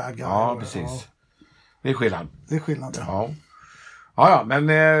fortfarande bad guy. Ja, precis. Ja. Det är skillnad. Ja,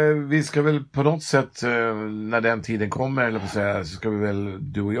 men vi ska väl på något sätt, när den tiden kommer, eller på att säga, så ska vi väl,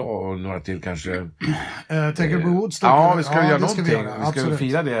 du och jag och några till kanske... tänker du på Woodstock? Ja, vi ska göra någonting. Vi ska väl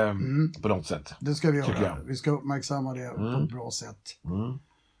fira det på något sätt. Det ska vi göra. Vi ska uppmärksamma det på ett bra sätt.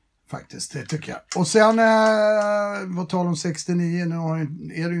 Faktiskt, det tycker jag. Och sen, vad tal om 69, nu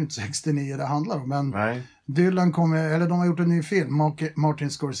är det ju inte 69 det handlar om, men nej. Dylan de har gjort en ny film, Martin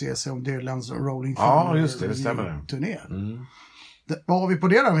Scorsese, om Dylans Rolling Thunder. Ja, just det stämmer. Turné. Vad har vi på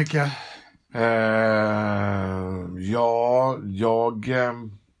det då, Micke? Jag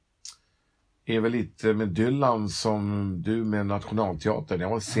är väl lite med Dylan som du med Nationalteatern. Jag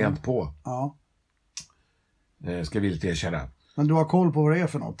var sent på. Ja. Ska vi lite erkänna. Men du har koll på vad det är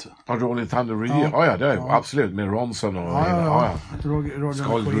för något? Ja, Rolling Thunder Review. Ja, det är absolut. Med Ronson och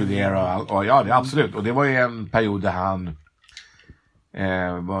Skull Grudier och ja, det är absolut. Och det var ju en period där han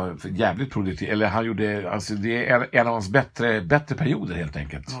var jävligt produktiv. Eller han gjorde, alltså det är en av hans bättre perioder helt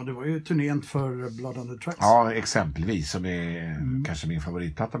enkelt. Ja, det var ju turnén för Blood on the Tracks. Ja, exempelvis, som är kanske min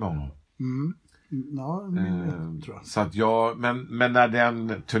favoritplatta med honom. Ja, tror jag. Så att men när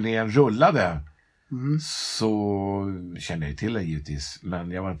den turnén rullade så kände jag till det givetvis.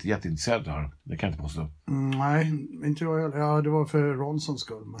 Men jag var inte jätteintresserad av det. Det kan jag inte påstå. Nej, inte jag heller. Ja, det var för Ronsons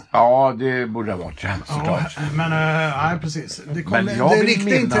skull. Men... Ja, det borde det ha varit, såklart. Ja, men nej, precis. Men jag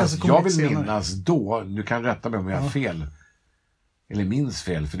vill minnas då, du kan rätta mig om jag har fel. Eller minns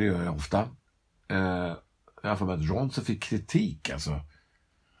fel, för det gör jag ofta. Jag får med att Ronson fick kritik, alltså.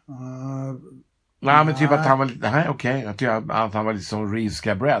 Nej, men typ att han var... Nej, okej. Att han var lite som Reeves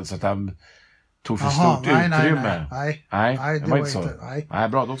Gabrel, så att han... tog för stort utrymme. Nej, det var inte så. Nej,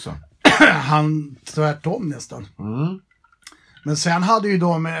 bra då också. Han tvärtom nästan. Men sen hade ju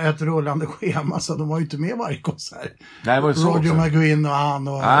de ett rullande schema, så de var ju inte med varje konsert. Nej, det var ju så Roger McGuinn och han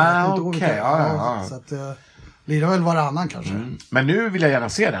och... okej. Så att lirar väl varannan kanske. Men nu vill jag gärna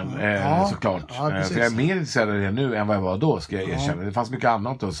se den, såklart. Ja, för jag är mer intresserad av det nu än vad jag var då, ska jag erkänna. Det fanns mycket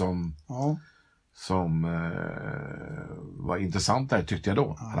annat då som var intressantare, tyckte jag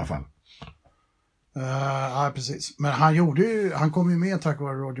då, i alla fall. Ja, precis. Men han kom ju med tack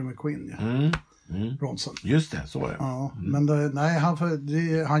vare Roger McGuinn. Ronson. Just det, så är det. Ja, men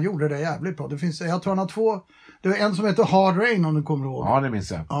han gjorde det jävligt bra. Jag tror han har två. Det är en som heter Hard Rain, om du kommer ihåg. Ja, det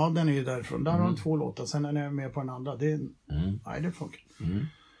minns jag. Ja, den är ju därifrån. Där har han 2 låtar. Sen är jag med på den andra. Nej, det funkar.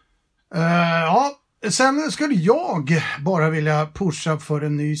 Sen skulle jag bara vilja pusha för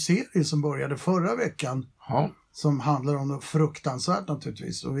en ny serie som började förra veckan. Ja. Som handlar om något fruktansvärt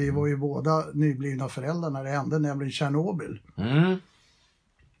naturligtvis. Och vi var ju båda nyblivna föräldrar när det hände, nämligen Tjernobyl.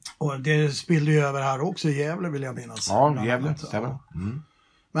 Och det spillde ju över här också i Gävle, vill jag minnas. Ja, Gävle, stämmer.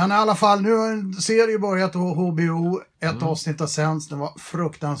 Men i alla fall, nu har en serie börjat på HBO. Ett avsnitt har sänds. Den var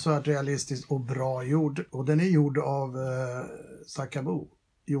fruktansvärt realistisk och bra gjord. Och den är gjord av Sakabo,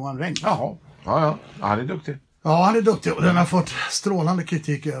 Johan Renck. Jaha, ja, han är duktig. Ja, han är duktig och den har fått strålande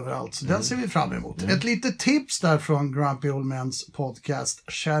kritik överallt. Så den ser vi fram emot. Ett litet tips där från Grumpy Old Men's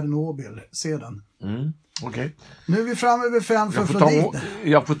podcast Tjernobyl. Se den. Okej. Nu är vi framme vid 5 för Flodin.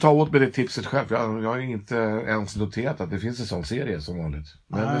 Jag får ta åt med det tipset själv. Jag har inte ens noterat att det finns en sån serie som vanligt.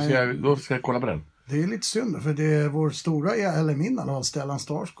 Men då ska jag kolla på den. Det är lite synd, för det är vår stora, eller min alla, Stellan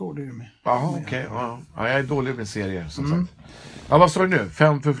Skarsgård är ju med. Jaha, okej. Ja, jag är dålig med serier, som sagt. Ja, vad står det nu?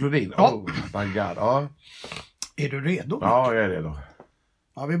 5 för Flodin? Ja. Oh my god, ja. Är du redo? Ja, jag är redo.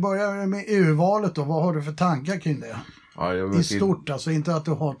 Ja, vi börjar med EU-valet då. Vad har du för tankar kring det? Ja, i stort, alltså inte att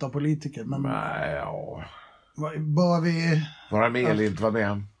du hatar politiker, men nej, ja. Bör vi... Vara med eller inte vara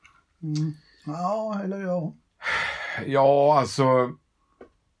med? Ja, eller ja. Ja, alltså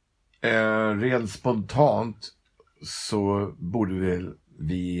rent spontant så borde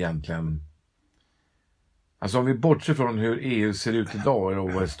vi egentligen, alltså om vi bortser från hur EU ser ut idag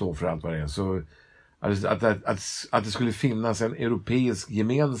och vad det står för allt vad det är, så att det skulle finnas en europeisk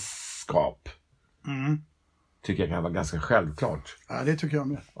gemenskap tycker jag kan vara ganska självklart. Ja, det tycker jag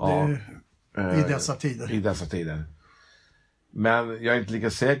med. Ja. I dessa tider. I dessa tider. Men jag är inte lika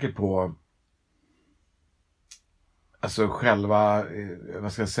säker på alltså själva,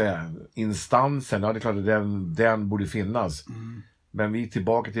 vad ska jag säga, instansen. Ja, det är klart att den borde finnas. Men vi är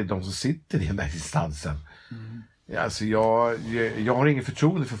tillbaka till de som sitter i den där instansen. Alltså jag har ingen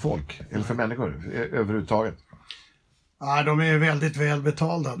förtroende för folk, eller för människor överhuvudtaget. Ja, de är väldigt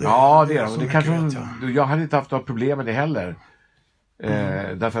välbetalda. Det är de. Det kanske jag hade inte haft några problem med det heller.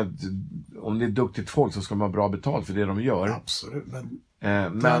 Därför att om det är duktigt folk så ska man ha bra betalt för det de gör. Absolut,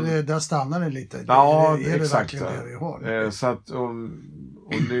 men där stannar det lite. Ja, är det exakt. Verkligen det vi har? Så att om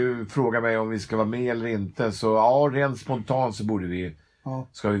du frågar mig om vi ska vara med eller inte, så ja, rent spontant så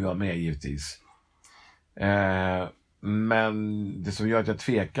ska vi vara med givetvis. Men det som gör att jag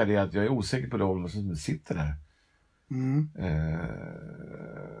tvekar är att jag är osäker på dem som sitter där.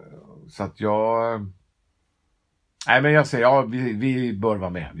 Så att nej, men jag säger, vi bör vara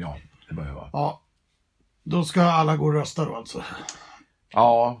med. Ja, det bör vara. Ja, då ska alla gå och rösta då alltså.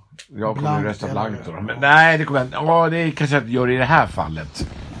 Ja, jag kommer att rösta blankt då. Men, nej, det kommer jag inte. Ja, det kanske jag inte gör i det här fallet.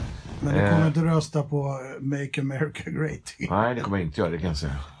 Men du kommer inte rösta på Make America Great. Nej, det kommer jag inte göra, det kan jag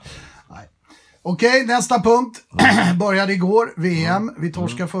säga. Okej, nästa punkt. Började igår, VM. Vi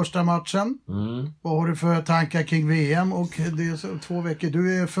torskar första matchen. Vad har du för tankar kring VM? Och det är så 2 veckor.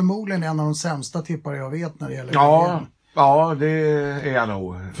 Du är förmodligen en av de sämsta tippare jag vet när det gäller VM. Ja, det är jag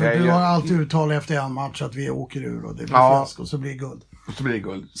nog. För du har alltid uttalat efter en match att vi åker ur och det blir fläsk och så blir det guld. Och så blir det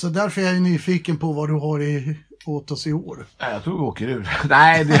guld. Så därför är jag nyfiken på vad du har åt oss i år. Nej, jag tror vi åker ur.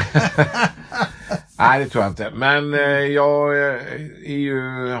 Nej, nej, det tror jag inte. Men jag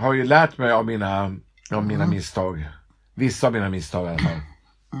har ju lärt mig av mina misstag. Vissa av mina misstag i alla fall.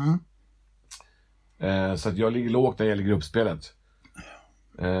 Så att jag ligger lågt när det gäller gruppspelet.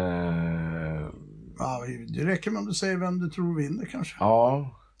 Ja, det räcker med om du säger vem du tror vinner kanske.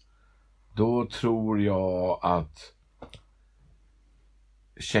 Ja, då tror jag att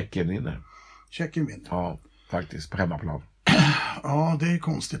Tjeckien vinner. Tjeckien vinner? Ja, faktiskt, på hemmaplan. Ja, det är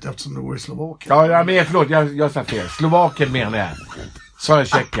konstigt eftersom det går i Slovakien. Ja, men förlåt, jag sa fel. Slovakien menar jag. Sa jag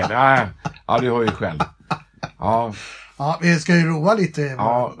Tjeckien? Ja, du hör ju själv. Ja, vi ska ju roa lite.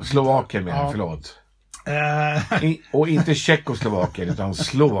 Ja, Slovakien menar jag, förlåt. Och inte Tjeckoslovakien, utan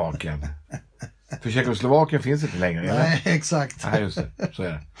Slovakien. För Tjeckoslovakien finns inte längre, eller? Nej, exakt. Nej, just det. Så är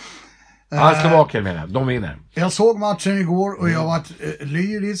det. Ja, Slovakien menar jag. De vinner. Jag såg matchen igår och jag var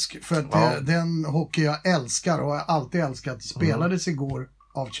lyrisk för att den hockey jag älskar och har alltid älskat spelades igår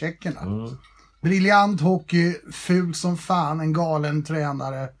av tjeckerna. Briljant hockey, ful som fan, en galen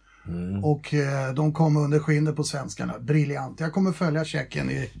tränare och de kom under skinnet på svenskarna. Briljant. Jag kommer följa Tjeckien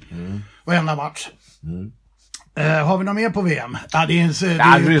i varenda match. Har vi något mer på VM? Ja, det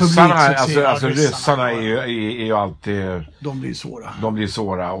är ryssarna, alltså ryssarna är ju alltid... De blir svåra. De blir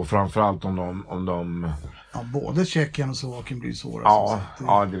svåra, och framförallt om de... Ja, både Tjeckien och Slovakien blir svåra.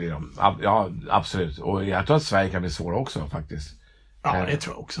 Ja, det blir de. Ja, absolut. Och jag tror att Sverige kan bli svåra också, faktiskt. Ja, det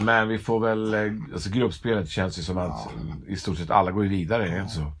tror jag också. Men vi får väl... Alltså gruppspelet känns ju som att i stort sett alla går vidare, är det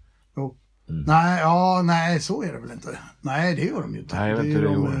inte så? Jo. Nej, så är det väl inte. Nej, det gör de ju inte. Nej, jag vet inte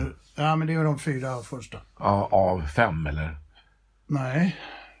det. Ja, men det är de 4 första. Ja, av 5 eller? Nej,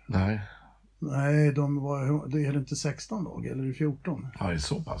 Nej, de var, det är inte 16 lag, eller är det 14? Ja, det är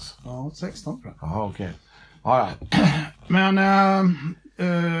så pass. Ja, 16 tror jag. Jaha, okej. Ja. Men...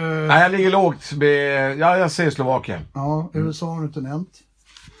 Nej, jag ligger lågt med... Ja, jag säger Slovakien. Ja, USA har du inte nämnt.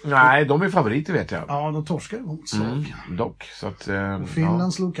 Nej, de är favoriter, vet jag. Ja, de torskade mot Slovakien. Dock, så att...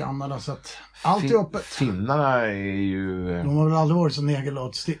 Finland slog Kanada, så att allt är öppet. Finnarna är ju... De har väl aldrig varit så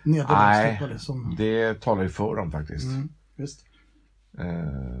nederlagstippade som... det talar ju för dem faktiskt. Visst.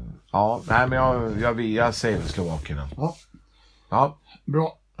 Nej, men jag säger Slovakien. Ja.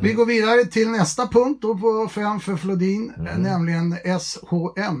 Bra. Vi går vidare till nästa punkt då på 5 för Flodin, nämligen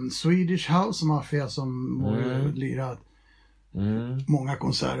SHM, Swedish House Mafia, som lirat många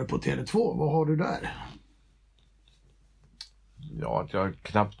konserter på Tele2. Vad har du där? Ja, att jag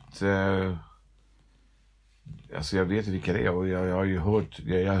knappt... alltså jag vet vilka det är, och jag har ju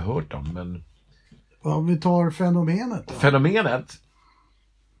hört dem, men... Om vi tar fenomenet då? Fenomenet?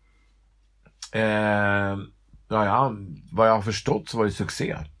 vad jag har förstått så var det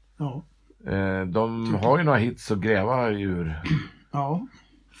succé. Ja. De har ju några hits att gräva ur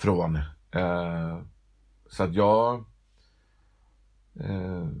från. Så att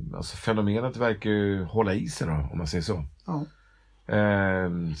alltså fenomenet verkar ju hålla i sig då, om man säger så. Ja.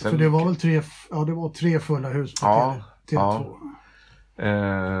 För det var väl tre fulla hus på TV2.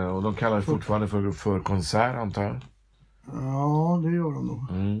 Och de kallar det fortfarande för konsert, antar jag. Ja, det gör de nog.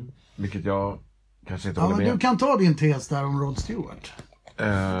 Vilket jag kanske inte håller med. Men du kan ta din tes där om Rod Stewart.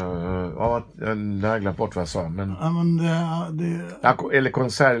 Ja, jag har glömt bort vad jag sa. Men... Ja, men eller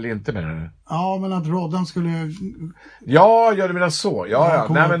konsert eller inte, menar du? Ja, men att Roddan skulle... Ja, du menar så. Ja.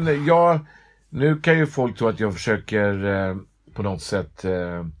 Nej, men nu kan ju folk tro att jag försöker på något sätt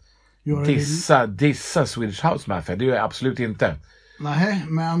dissa Swedish House Mafia. Det gör jag absolut inte. Nej,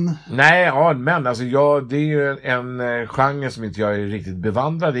 men... Men alltså det är ju en genre som inte jag är riktigt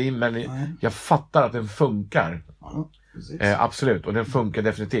bevandrad i, men jag fattar att den funkar. Ja, absolut, och den funkar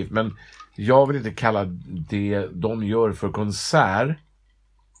definitivt. Men jag vill inte kalla det de gör för konsert.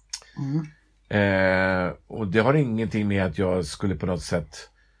 Och det har ingenting med att jag skulle på något sätt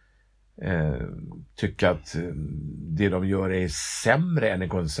tycka att det de gör är sämre än en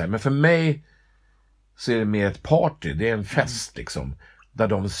konsert. Men för mig så är det mer ett party. Det är en fest liksom. Där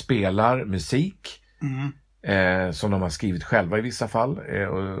de spelar musik som de har skrivit själva i vissa fall.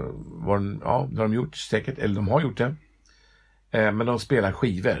 Har de gjort säkert, eller de har gjort det. Men de spelar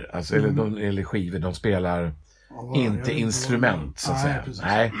skivor. Alltså, de spelar inte instrument så att säga.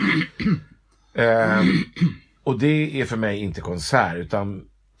 Nej. Och det är för mig inte konsert, utan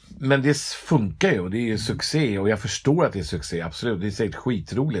men det funkar ju och det är ju succé, och jag förstår att det är succé, absolut. Det är säkert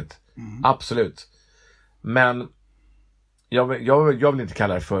skitroligt. Absolut. Men jag vill inte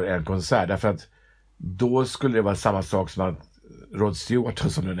kalla det för en konsert, därför att då skulle det vara samma sak som att Rod Stewart,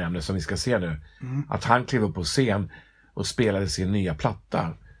 som du nämnde, som vi ska se nu, att han klev upp på scen och spelade sin nya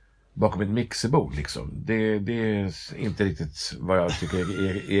platta bakom ett mixerbord liksom. Det är inte riktigt vad jag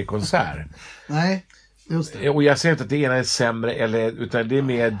tycker är konsert. Nej, just det. Och jag säger inte att det ena är sämre, utan det är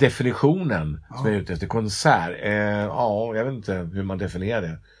mer definitionen som är ute efter. Konsert, jag vet inte hur man definierar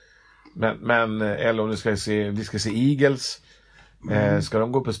det. Men eller om vi ska se Eagles, ska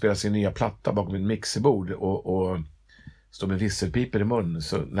de gå upp och spela sin nya platta bakom ett mixerbord och stå med visselpiper i mun,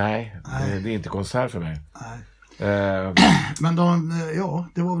 så nej. Det är inte konsert för mig. Nej. Men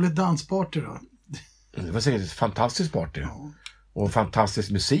det var väl ett dansparty då? Det var säkert ett fantastiskt party. Och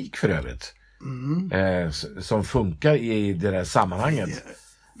fantastisk musik för övrigt. Som funkar i det där sammanhanget.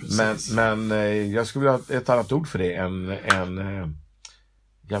 Men jag skulle vilja ha ett annat ord för det än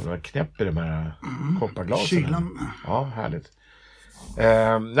jävla knäpp i de här kopparglasen. Kylan. Ja, härligt.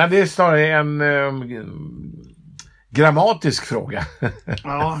 Nej, det är snarare en grammatisk fråga.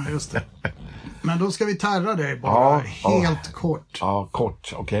 Ja, just det. Men då ska vi tarra dig bara helt kort. Ja,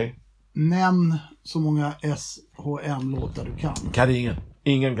 kort, okej. Nämn så många SHM-låtar du kan. Kan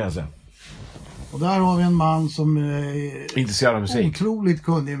ingen kan säga. Och där har vi en man som är intresserad av musik. Otroligt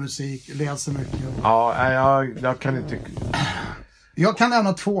kunnig i musik, läser mycket. Ja, jag kan inte... Jag kan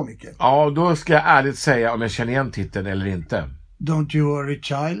nämna 2, Micke. Ja, då ska jag ärligt säga om jag känner igen titeln eller inte. Don't You Worry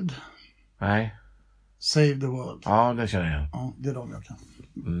Child. Nej. Save the World. Ja, det känner jag igen. Ja, det är de jag kan.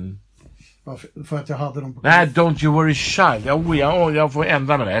 För att jag hade dem på... Nej, Don't You Worry Child. Jag får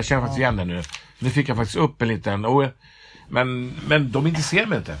ändra med det. Jag känner faktiskt igen det nu. Nu fick jag faktiskt upp en liten... Men de intresserar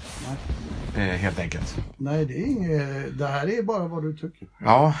mig inte. Nej. Helt enkelt. Nej, det här är bara vad du tycker.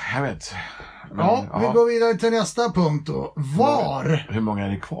 Ja, jag vet. Men, vi går vidare till nästa punkt då. VAR. Hur många är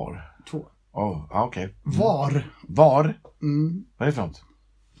det kvar? 2. Okej. VAR. VAR? Vad är det för något?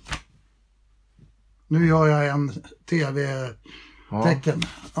 Nu gör jag en tv-tecken.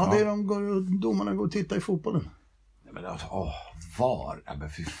 Det är domarna går och tittar i fotbollen. Men VAR? Ja, men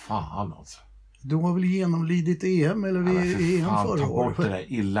fy fan alltså. Du har väl genomlidit EM eller EM förra året? Ta bort det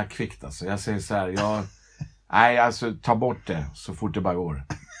där illa kvickt alltså. Jag säger så här, nej alltså ta bort det så fort det bara går.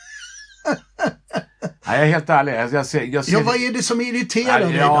 Nej, jag är helt ärlig. Jag ser vad är det som irriterar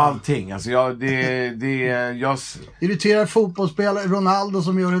dig då? Ja, allting. Alltså, jag irriterar fotbollsspelare Ronaldo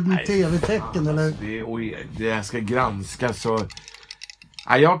som gör ett tv-tecken eller? Det här ska granskas så...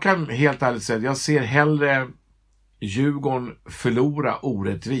 Nej, jag kan helt ärligt säga, jag ser hellre Djurgården förlora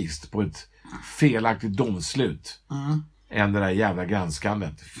orättvist på ett felaktigt domslut än det där jävla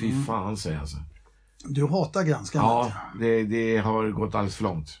granskandet. Fy fan, säger jag alltså. Du hatar granskandet. Ja, det har gått alldeles för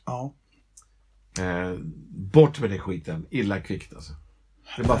långt. Ja. Bort med den skiten, illa kvickt alltså.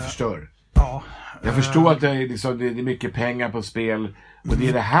 Det bara förstör. Ja. Jag förstår att det är mycket pengar på spel. Och det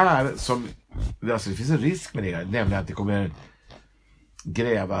är det här som... Alltså det finns en risk med det. Nämligen att det kommer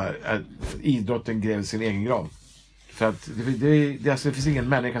idrotten gräver sin egen grav. För att det finns ingen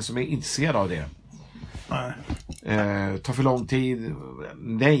människa som är intresserad av det. Nej. Tar för lång tid.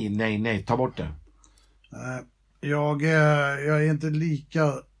 Nej, ta bort det. Jag är inte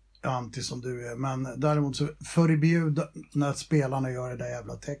lika anti som du är, men däremot så förbjuda när spelarna gör det där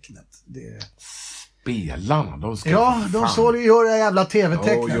jävla tecknet. Spelarna? De ska de såg ju göra det jävla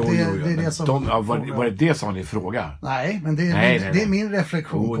tv-tecknet. Det är det som... var det det som var din fråga? Nej, men det är min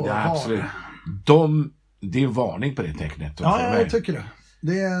reflektion på absolut. Det är varning på det tecknet. Ja, jag tycker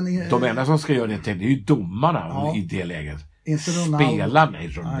det. De enda som ska göra det tecknet är ju domarna i det läget. Inte Ronaldo. Spelarna?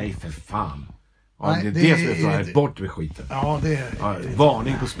 Nej, för fan. Ja, nej, det är det som är bort med skiten. Ja, det är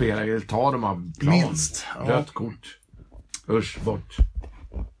varning på spelare, ta dem av plan. Minst. Rött kort. Usch, bort.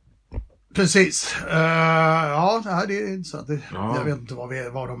 Precis. Det är inte så att jag vet inte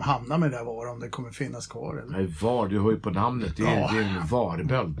var de hamnar med det var, om det kommer finnas kvar. Eller? Nej, du hör ju på namnet. Det är en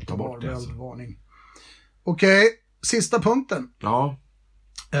varböld. Ta bort det. Alltså. Varning. Okej, sista punkten. Ja.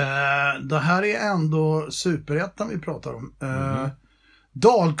 Det här är ändå superettan vi pratar om.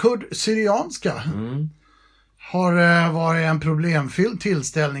 Dalkurd Syrianska har varit en problemfylld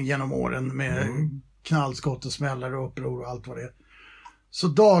tillställning genom åren med knallskott och smällar och uppror och allt vad det är. Så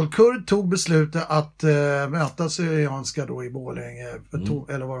Dalkurd tog beslutet att möta Syrianska då i Borlänge,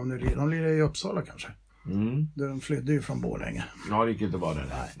 eller var de nu lirar. De lirar i Uppsala kanske. De flydde ju från Borlänge. Ja, det gick inte vara det.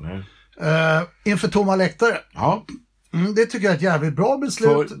 Nej. Inför tomma läktare. Ja. Det tycker jag är ett jävligt bra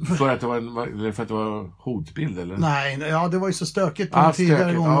beslut. För att det var hotbild eller? Nej, det var ju så stökigt på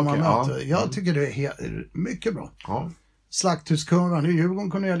tidigare gånger man mötte. Jag tycker det är mycket bra. Ja. Slakthuskurvan, i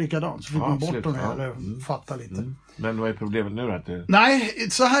Djurgården kunde jag likadant. Så fick man bort dem eller fatta lite. Men vad är problemet nu att det... Nej,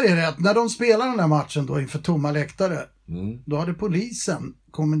 så här är det att när de spelar den här matchen då inför tomma läktare, då hade polisen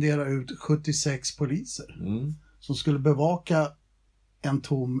kommenderat ut 76 poliser som skulle bevaka en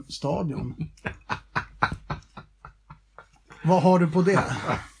tom stadion. Vad har du på det?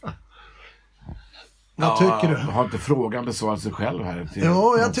 Vad tycker du? Har inte frågan besvarat sig själv här?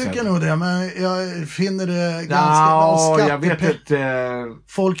 Jo, jag tycker nog det, men jag finner det ganska... jag vet inte...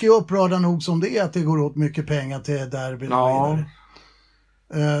 Folk är upprörda nog som det är att det går åt mycket pengar till derbyn och vidare.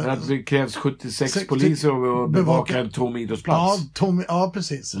 Men att det krävs 76 poliser att bevaka en tom idrottsplats. Ja,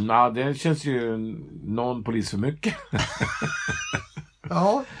 precis. Det känns ju någon polis för mycket.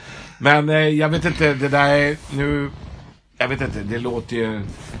 Ja. Men jag vet inte, det där är nu... Jag vet inte, det låter ju...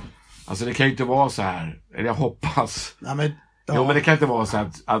 Alltså det kan ju inte vara så här. Eller jag hoppas. Nej, Jo, men det kan inte vara så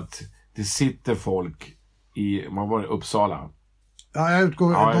att det sitter folk i... Man var i Uppsala. Ja, jag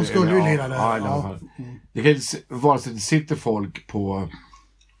utgår... de skulle ju lira där. Det kan inte vara så att det sitter folk på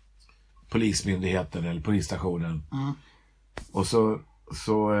polismyndigheten eller polisstationen. Och så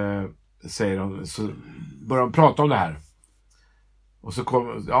säger de... Så börjar de prata om det här. Och så kom...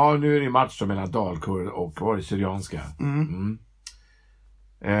 nu är det match då mellan Dalkurd och var det Syrianska.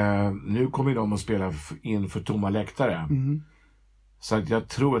 Nu kommer de att spela in för tomma läktare. Så att jag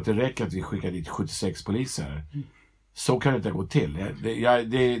tror att det räcker att vi skickar dit 76 poliser. Så kan det inte gå till. Det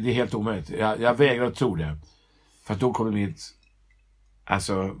är helt omöjligt. Jag vägrar att tro det. För att då kommer mitt...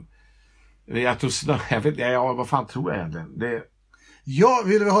 Alltså... Jag tror... vad fan tror jag egentligen?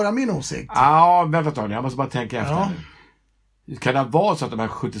 Vill vi höra min åsikt? Ja, vänta ett tag. Jag måste bara tänka efter. Ja. Kan det vara så att de här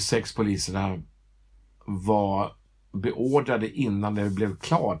 76 poliserna var beordrade innan det blev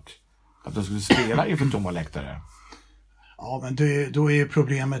klart att de skulle spela inför tomma läktare? Ja, men då är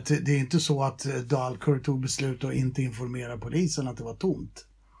problemet, det är inte så att Dalkurd tog beslut och inte informera polisen att det var tomt.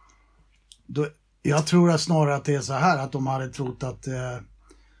 Jag tror snarare att det är så här att de hade trott att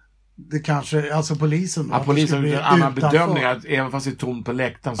det kanske, alltså polisen då, att polisen gör en annan bedömning att även fast det är tomt på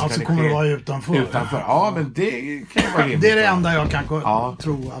läktaren så alltså kan kommer det vara utanför. Ja, men det kan ju vara rimligt. Det är det enda jag kan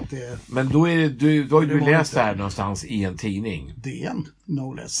tro att det är. Men då har du läst det här någonstans i en tidning. DN,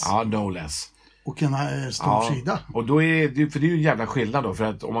 no less. Ja, no less. Och en stor sida. Och då är det, för det är ju en jävla skillnad då, för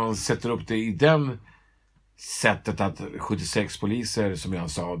att om man sätter upp det i den sättet att 76 poliser, som jag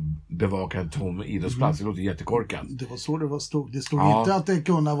sa, bevakar en tom idrottsplats. Det låter jättekorkat. Det var så det stod. Det stod inte att det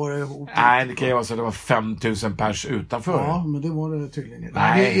kunde vara ihop. Nej, det kan ju vara så att det var 5000 pers utanför. Ja, men det var det tydligen inte.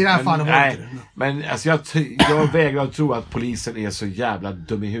 Nej, i det här fallet var det inte det. Men alltså, jag vägrar att tro att polisen är så jävla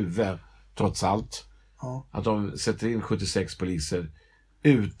dum i huvudet, trots allt. Ja. Att de sätter in 76 poliser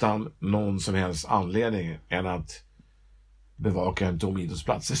utan någon som helst anledning än att bevaka en tom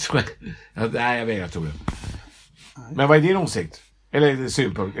idrottsplats. Nej, jag vägrar att tro det. Nej. Men vad är din åsikt? Eller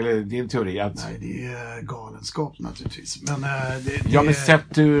synpunkt? Eller din teori? Nej, det är galenskap naturligtvis. Men, men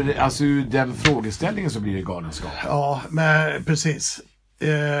sett ur den frågeställningen så blir det galenskap. Ja, men precis.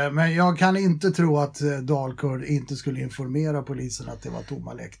 Men jag kan inte tro att Dalkurd inte skulle informera polisen att det var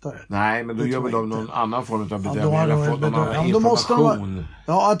tomma läktare. Nej, men då gör väl de någon annan form av bedömning.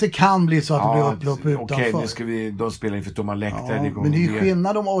 Att det kan bli så att det blir upplopp utanför. Okej, nu ska de spela inför tomma läktare. Ja, men det är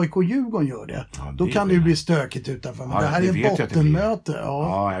skillnad om AIK-Djurgården gör det. Ja, då kan det ju bli stökigt utanför. Men det här är ett bottenmöte.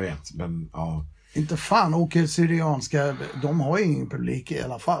 Ja, jag vet. Men, ja. Inte fan åker Syrianska, de har ju ingen publik i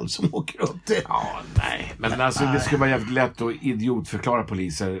alla fall som åker upp till. Ja, nej. Men alltså det skulle vara jävligt lätt att idiotförklara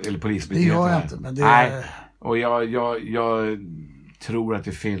poliser eller polismyndigheter. Det gör jag inte, men det... Nej, och jag tror att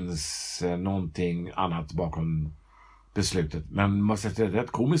det finns någonting annat bakom beslutet. Men man sätter det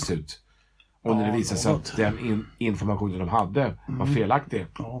rätt komiskt ut. Och när det visar sig att den informationen de hade var felaktig.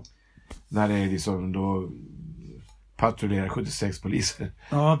 Ja. När det är liksom då patrullerar 76 poliser.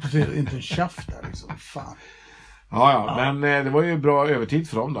 Ja, precis. Inte en tjaff där liksom. Fan. Ja, men det var ju bra övertid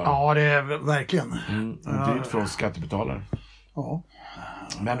för dem då. Ja, det är verkligen. Dyrt för oss skattebetalare. Ja,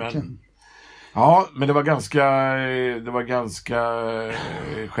 verkligen. Ja, men det var ganska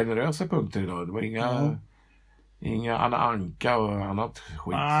generösa punkter idag. Det var inga Anna Anka och annat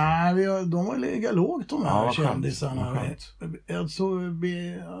skit. Nej, de var legat lågt de här kändisarna. Jag såg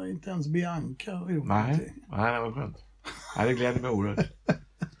inte ens Bianca. Nej, det var skönt. Nej, det gläder mig oerhört.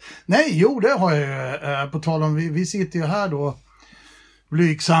 Nej, det har jag ju. På tal om, vi sitter ju här då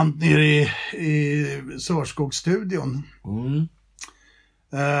blygsamt nere i Sörskogsstudion.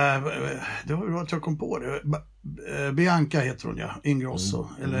 Det var ju att jag kom på det. Bianca heter hon, ja. Ingrosso,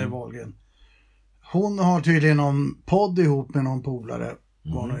 eller Wahlgren. Hon har tydligen någon podd ihop med någon polare,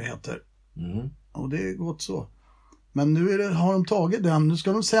 vad nu heter. Och det är gott så. Men nu har de tagit den, nu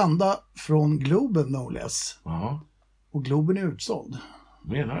ska de sända från Globen no less. Och Globen är utsåld.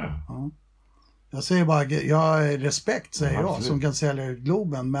 Menar du? Ja. Jag säger bara, respekt säger jag som kan sälja ut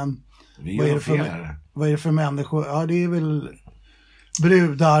Globen, men vad är det för människor? Ja, det är väl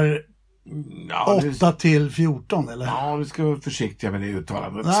brudar 8 till 14 eller? Ja, vi ska vara försiktiga med det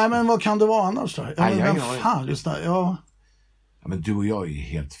uttalandet. Nej, men vad kan det vara annars då? Lyssna. Ja, men du och jag är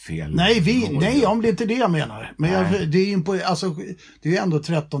helt fel. Nej, om det är inte det jag menar. Men det är ju ändå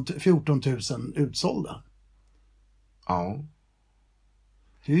 14 000 utsålda. Ja.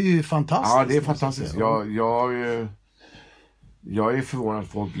 Det är ju fantastiskt. Ja, det är fantastiskt. Jag är förvånad att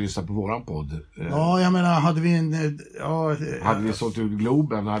folk lyssnar på våran podd. Ja, jag menar, hade vi sålt ut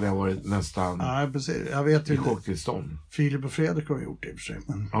Globen hade jag varit nästan... Ja, precis. Jag vet ju. I chocktillstånd. Filip och Fredrik har gjort det i och för sig.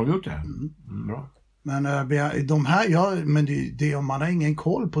 Men... Har du gjort det? Bra. Men de här, men man har ingen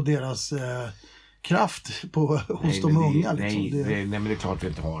koll på deras kraft hos de unga. Liksom. Nej, men det är klart vi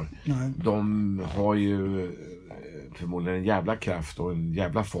inte har. Nej. De har ju förmodligen en jävla kraft och en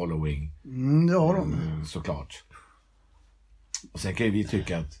jävla following. Det har de. Såklart. Och sen kan ju vi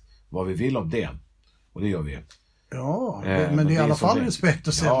tycka att vad vi vill om det, och det gör vi. Ja, men det är i alla fall respekt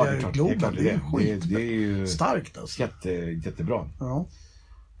att sälja ut Globen. Det är skit. Det är ju starkt alltså. Jättebra. Ja.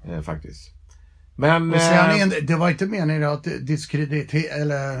 Faktiskt. Men, och sen, det var inte meningen att diskreditera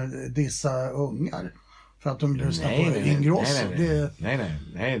eller dissa ungar för att de lyssnar på Ingrosso.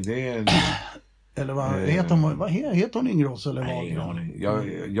 Nej, det är... Eller vad heter hon Ingrosso eller vad?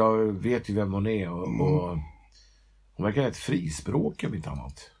 Jag vet ju vem hon är och hon verkar ett frispråk om inte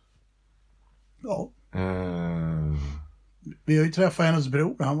annat. Ja. Vi har ju träffat hennes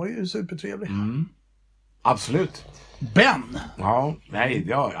bror, han var ju supertrevlig. Absolut. Ben! Ja,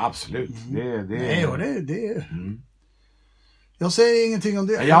 absolut. Det. Jag säger ingenting om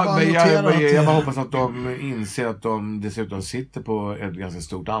det. Jag bara hoppas att de inser att de dessutom sitter på ett ganska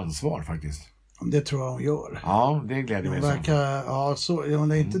stort ansvar faktiskt. Det tror jag hon gör. Ja, det gläder mig.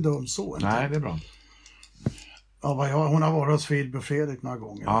 Hon är inte dum så. Nej, det är bra. Ja, hon har varit hos Filip och Fredrik några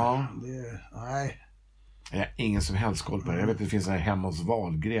gånger. Ja. Nej. Jag har ingen som helst koll på det. Jag vet att det finns en hemma hos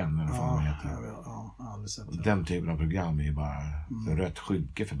Wahlgren. Eller vad heter. Aldrig sett det. Den typen av program är ju bara rött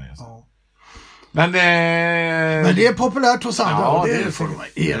skynke för mig. Alltså. Ja. Men det är populärt hos andra. Ja, det får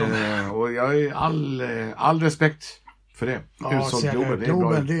de ge dem. Och jag har all respekt för det.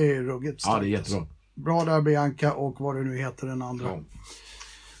 Globen, det är ruggigt starkt. Ja, det är jättebra. Bra där Bianca och vad det nu heter den andra. Ja.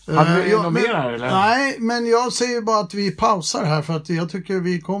 Hade du något mer här, eller? Nej, men jag säger bara att vi pausar här för att jag tycker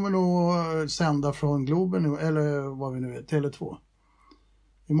vi kommer nog sända från Globen nu, eller vad vi nu är, Tele2.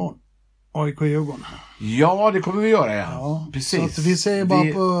 Imorgon. AIK-Djurgården. Ja, det kommer vi göra, ja. Precis. Så att vi säger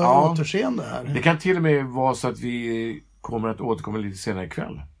bara på återseende här. Det kan till och med vara så att vi kommer att återkomma lite senare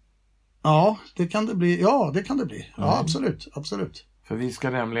ikväll. Ja, det kan det bli. Ja, absolut. För vi ska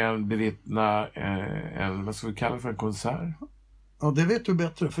nämligen bevittna vad ska vi kalla det för en konsert? Ja, det vet du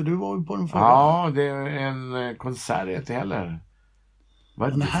bättre, för du var ju på den förra. Ja, det är en konsert inte heller.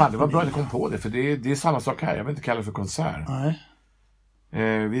 Det var bra att jag kom på det, för det är samma sak här. Jag vill inte kalla det för konsert. Nej.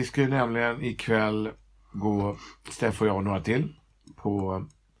 Vi skulle nämligen ikväll gå, Steff och jag och några till, på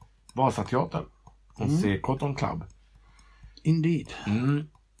Vasateatern och se Cotton Club. Indeed.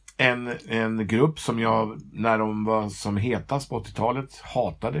 En grupp som jag, när de var som hetast på 80-talet,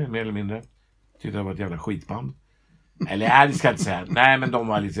 hatade mer eller mindre. Tyckte det var ett jävla skitband. Eller det ska jag inte säga. Nej, men de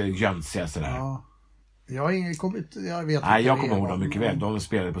var lite jönsiga sådär. Ja. Jag vet Nej, jag kommer ihåg dem mycket väl. De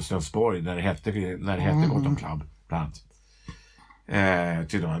spelade på Strömsborg när det hette Cotton Club bland annat.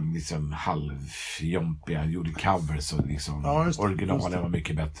 Tyckte de var liksom halvjompiga, gjorde covers och liksom originalen var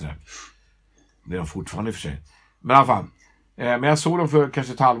mycket bättre. Det är de fortfarande i och för sig. Men i alla fall. Men jag såg dem för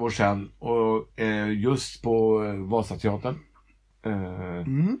kanske ett halvår sedan och just på Vasateatern.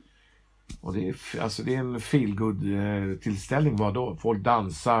 Och det är en feelgood tillställning var då. Folk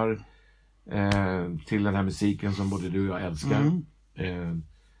dansar till den här musiken som både du och jag älskar.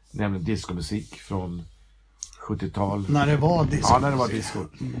 Nämligen diskomusik från 70-tal. När det var disco. Ja, när det var disco.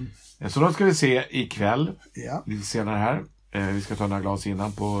 Så då ska vi se ikväll. Lite senare här. Vi ska ta några glas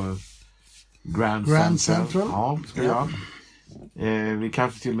innan på Grand Central. Ja, ska vi göra. Vi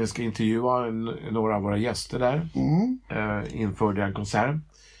kanske till och med ska intervjua några av våra gäster där inför den konserten.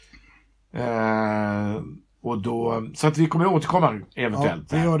 Och då, så att vi kommer att återkomma eventuellt.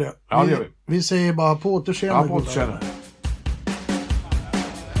 Ja, vi gör det. Ja, det gör vi. Vi säger bara på återseende. Ja, på återseende.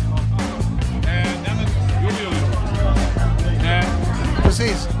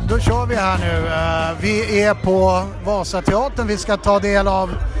 Precis, då kör vi här nu. Vi är på Vasateatern. Vi ska ta del av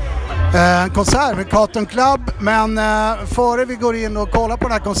en konsert med Cotton Club. Men före vi går in och kollar på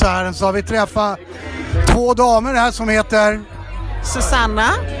den här konserten så har vi träffat två damer här som heter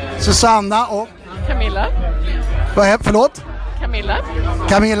Susanna och Camilla. Förlåt?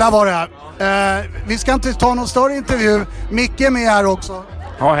 Camilla var det här. Vi ska inte ta någon större intervju. Micke är med här också.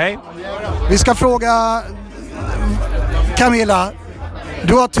 Ja, hej. Vi ska fråga Camilla.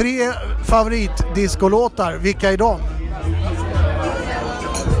 Du har 3 favoritdiskolåtar. Vilka är de?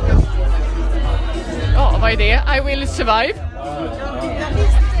 Ja, vad är det? I Will Survive.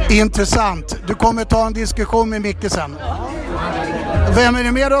 Intressant. Du kommer ta en diskussion med Micke sen. Vem är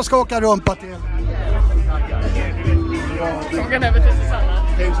det mer du ska åka rumpa till? Frågan över till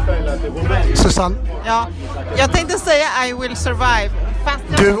Susanna. Susanne? Ja, jag tänkte säga I Will Survive.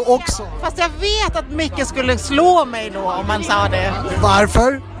 Du också? Fast jag vet att Micke skulle slå mig då om man sa det.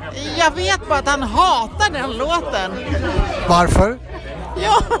 Varför? Jag vet bara att han hatar den låten. Varför?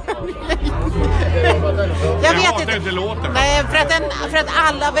 Ja, jag vet inte låten. Nej, för att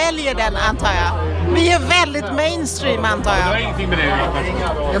alla väljer den, antar jag. Vi är väldigt mainstream, antar jag. Det har ingenting med det.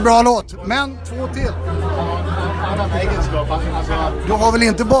 Det är en bra låt, men 2 till. Du har väl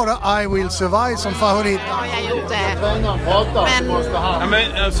inte bara I Will Survive som favorit? Ja, jag gjorde det.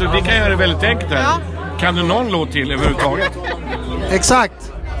 Men alltså, vi kan göra det väldigt enkelt här. Ja. Kan du någon låt till överhuvudtaget?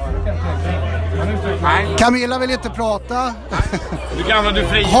 Exakt. Nej. Camilla vill inte prata. Du kan vara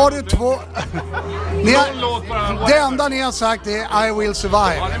fri. Har du 2? Det enda ni har sagt är I Will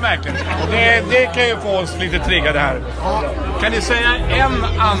Survive. Ja, det är verkligen. Det kan ju få oss lite triggade här. Kan ni säga en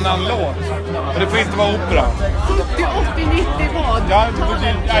annan låt? Det får inte vara opera. 70, 80, 90 vad? Ja,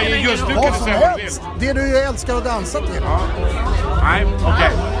 just nu kan Vad du som säga vad du helst. Det du älskar att dansa till. Ja. Nej,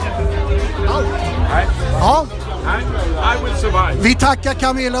 okej. Nej. Ja. Nej, I Will Survive. Vi tackar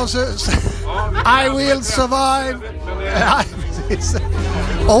Camilla och I Will Survive.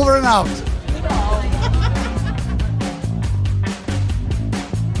 Over and out.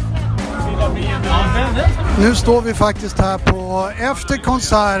 Nu står vi faktiskt här på efter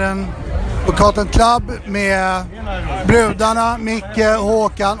konserten på Cotton Club med brudarna Micke,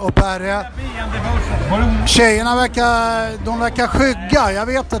 Håkan och Perre. Tjejerna verkar skygga, jag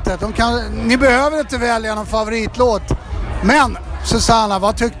vet inte. Ni behöver inte välja någon favoritlåt. Men Susanna,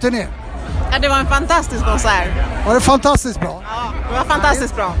 vad tyckte ni? Ja, det var en fantastisk konsert. Var det fantastiskt bra? Ja, det var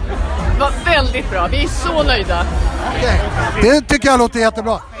fantastiskt bra. Det var väldigt bra, vi är så nöjda. Okay. Det tycker jag låter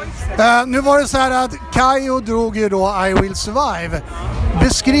jättebra. Nu var det så här att Kajo drog ju då I Will Survive.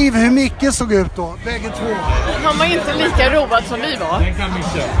 Beskriv hur Micke såg ut då, bägge två. Han var inte lika road som vi var.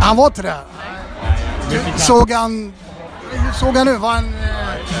 Han var inte det? Såg han nu? Var han...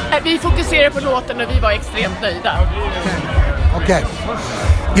 Vi fokuserade på låten och vi var extremt nöjda. Okej.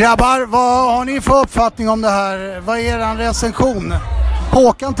 Grabbar, vad har ni för uppfattning om det här? Vad är er recension?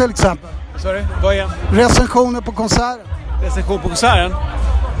 Håkan till exempel. Sorry, vad är recensioner på konserten? Recension på konserten?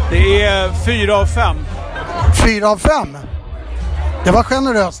 Det är 4 av 5. 4 av 5? Det var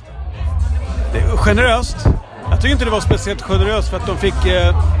generöst. Det är generöst? Jag tycker inte det var speciellt generöst för att de fick...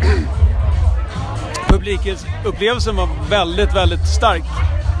 publikens upplevelsen var väldigt, väldigt stark.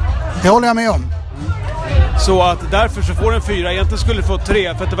 Det håller jag med om. Så att därför så får den 4. Egentligen skulle få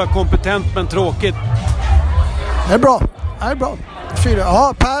 3 för att det var kompetent men tråkigt. Det är bra. Det är bra. 4.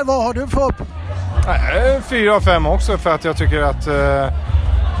 Ja, Per, vad har du för upp? 4 av 5 också, för att jag tycker att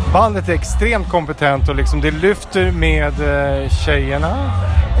bandet är extremt kompetent och liksom det lyfter med tjejerna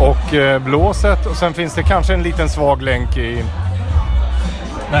och blåset, och sen finns det kanske en liten svag länk i...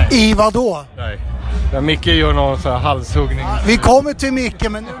 Nej. I vad då? Nej. Där Micke gör någon så här halshuggning. Vi kommer till Micke,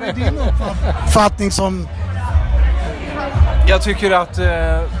 men nu är det din uppfattning som... Jag tycker att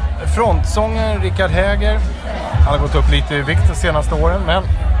frontsångaren Rickard Häger, han har gått upp lite i vikt de senaste åren, men...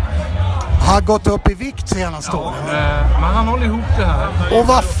 Har gått upp i vikt senaste åren. Men han håller ihop det här. Och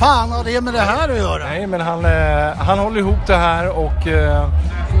vad fan har det med det här att göra? Nej, men han håller ihop det här, och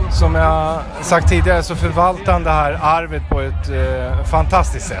som jag sagt tidigare så förvaltar han det här arvet på ett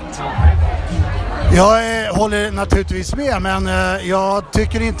fantastiskt sätt. Jag håller naturligtvis med, men jag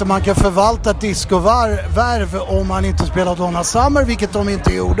tycker inte man kan förvalta ett discovärv om man inte spelar Donna Summer, vilket de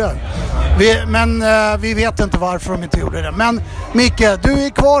inte gjorde. Vi vet inte varför de inte gjorde det. Men Micke, du är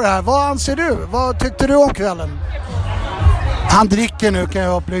kvar här. Vad anser du? Vad tyckte du om kvällen? Han dricker nu, kan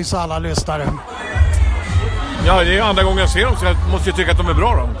jag upplysa alla lyssnare. Ja, det är andra gången jag ser dem, så jag måste ju tycka att de är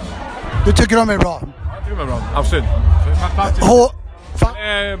bra då. Du tycker de är bra? Jag tycker de är bra, absolut. Fantastiskt.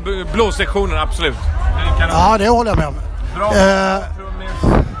 Blåsektionen, absolut. Ja, det håller jag med om.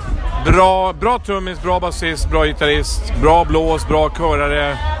 Bra trummis, bra basist, bra gitarrist, bra blås, bra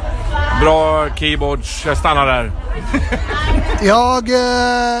körare, bra keyboards. Jag stannar där.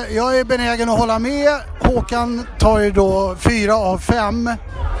 Jag är benägen att hålla med. Håkan tar ju då 4 av 5.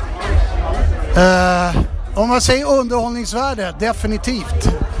 Om man säger underhållningsvärde, definitivt.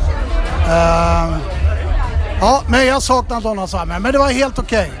 Ja, men jag saknar Donna Summer, men det var helt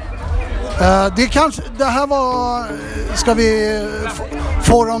okej. Det här var... Ska vi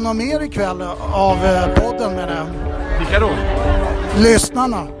få dem något mer ikväll av podden med det? Vilka då?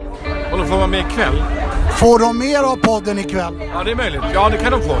 Lyssnarna. Och de får vara med ikväll? Får de mer av podden ikväll? Ja, det är möjligt. Ja, det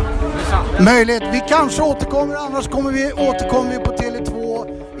kan de få. Möjligt. Vi kanske återkommer, annars återkommer vi på Tele2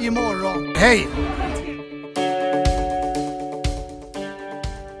 imorgon. Hej!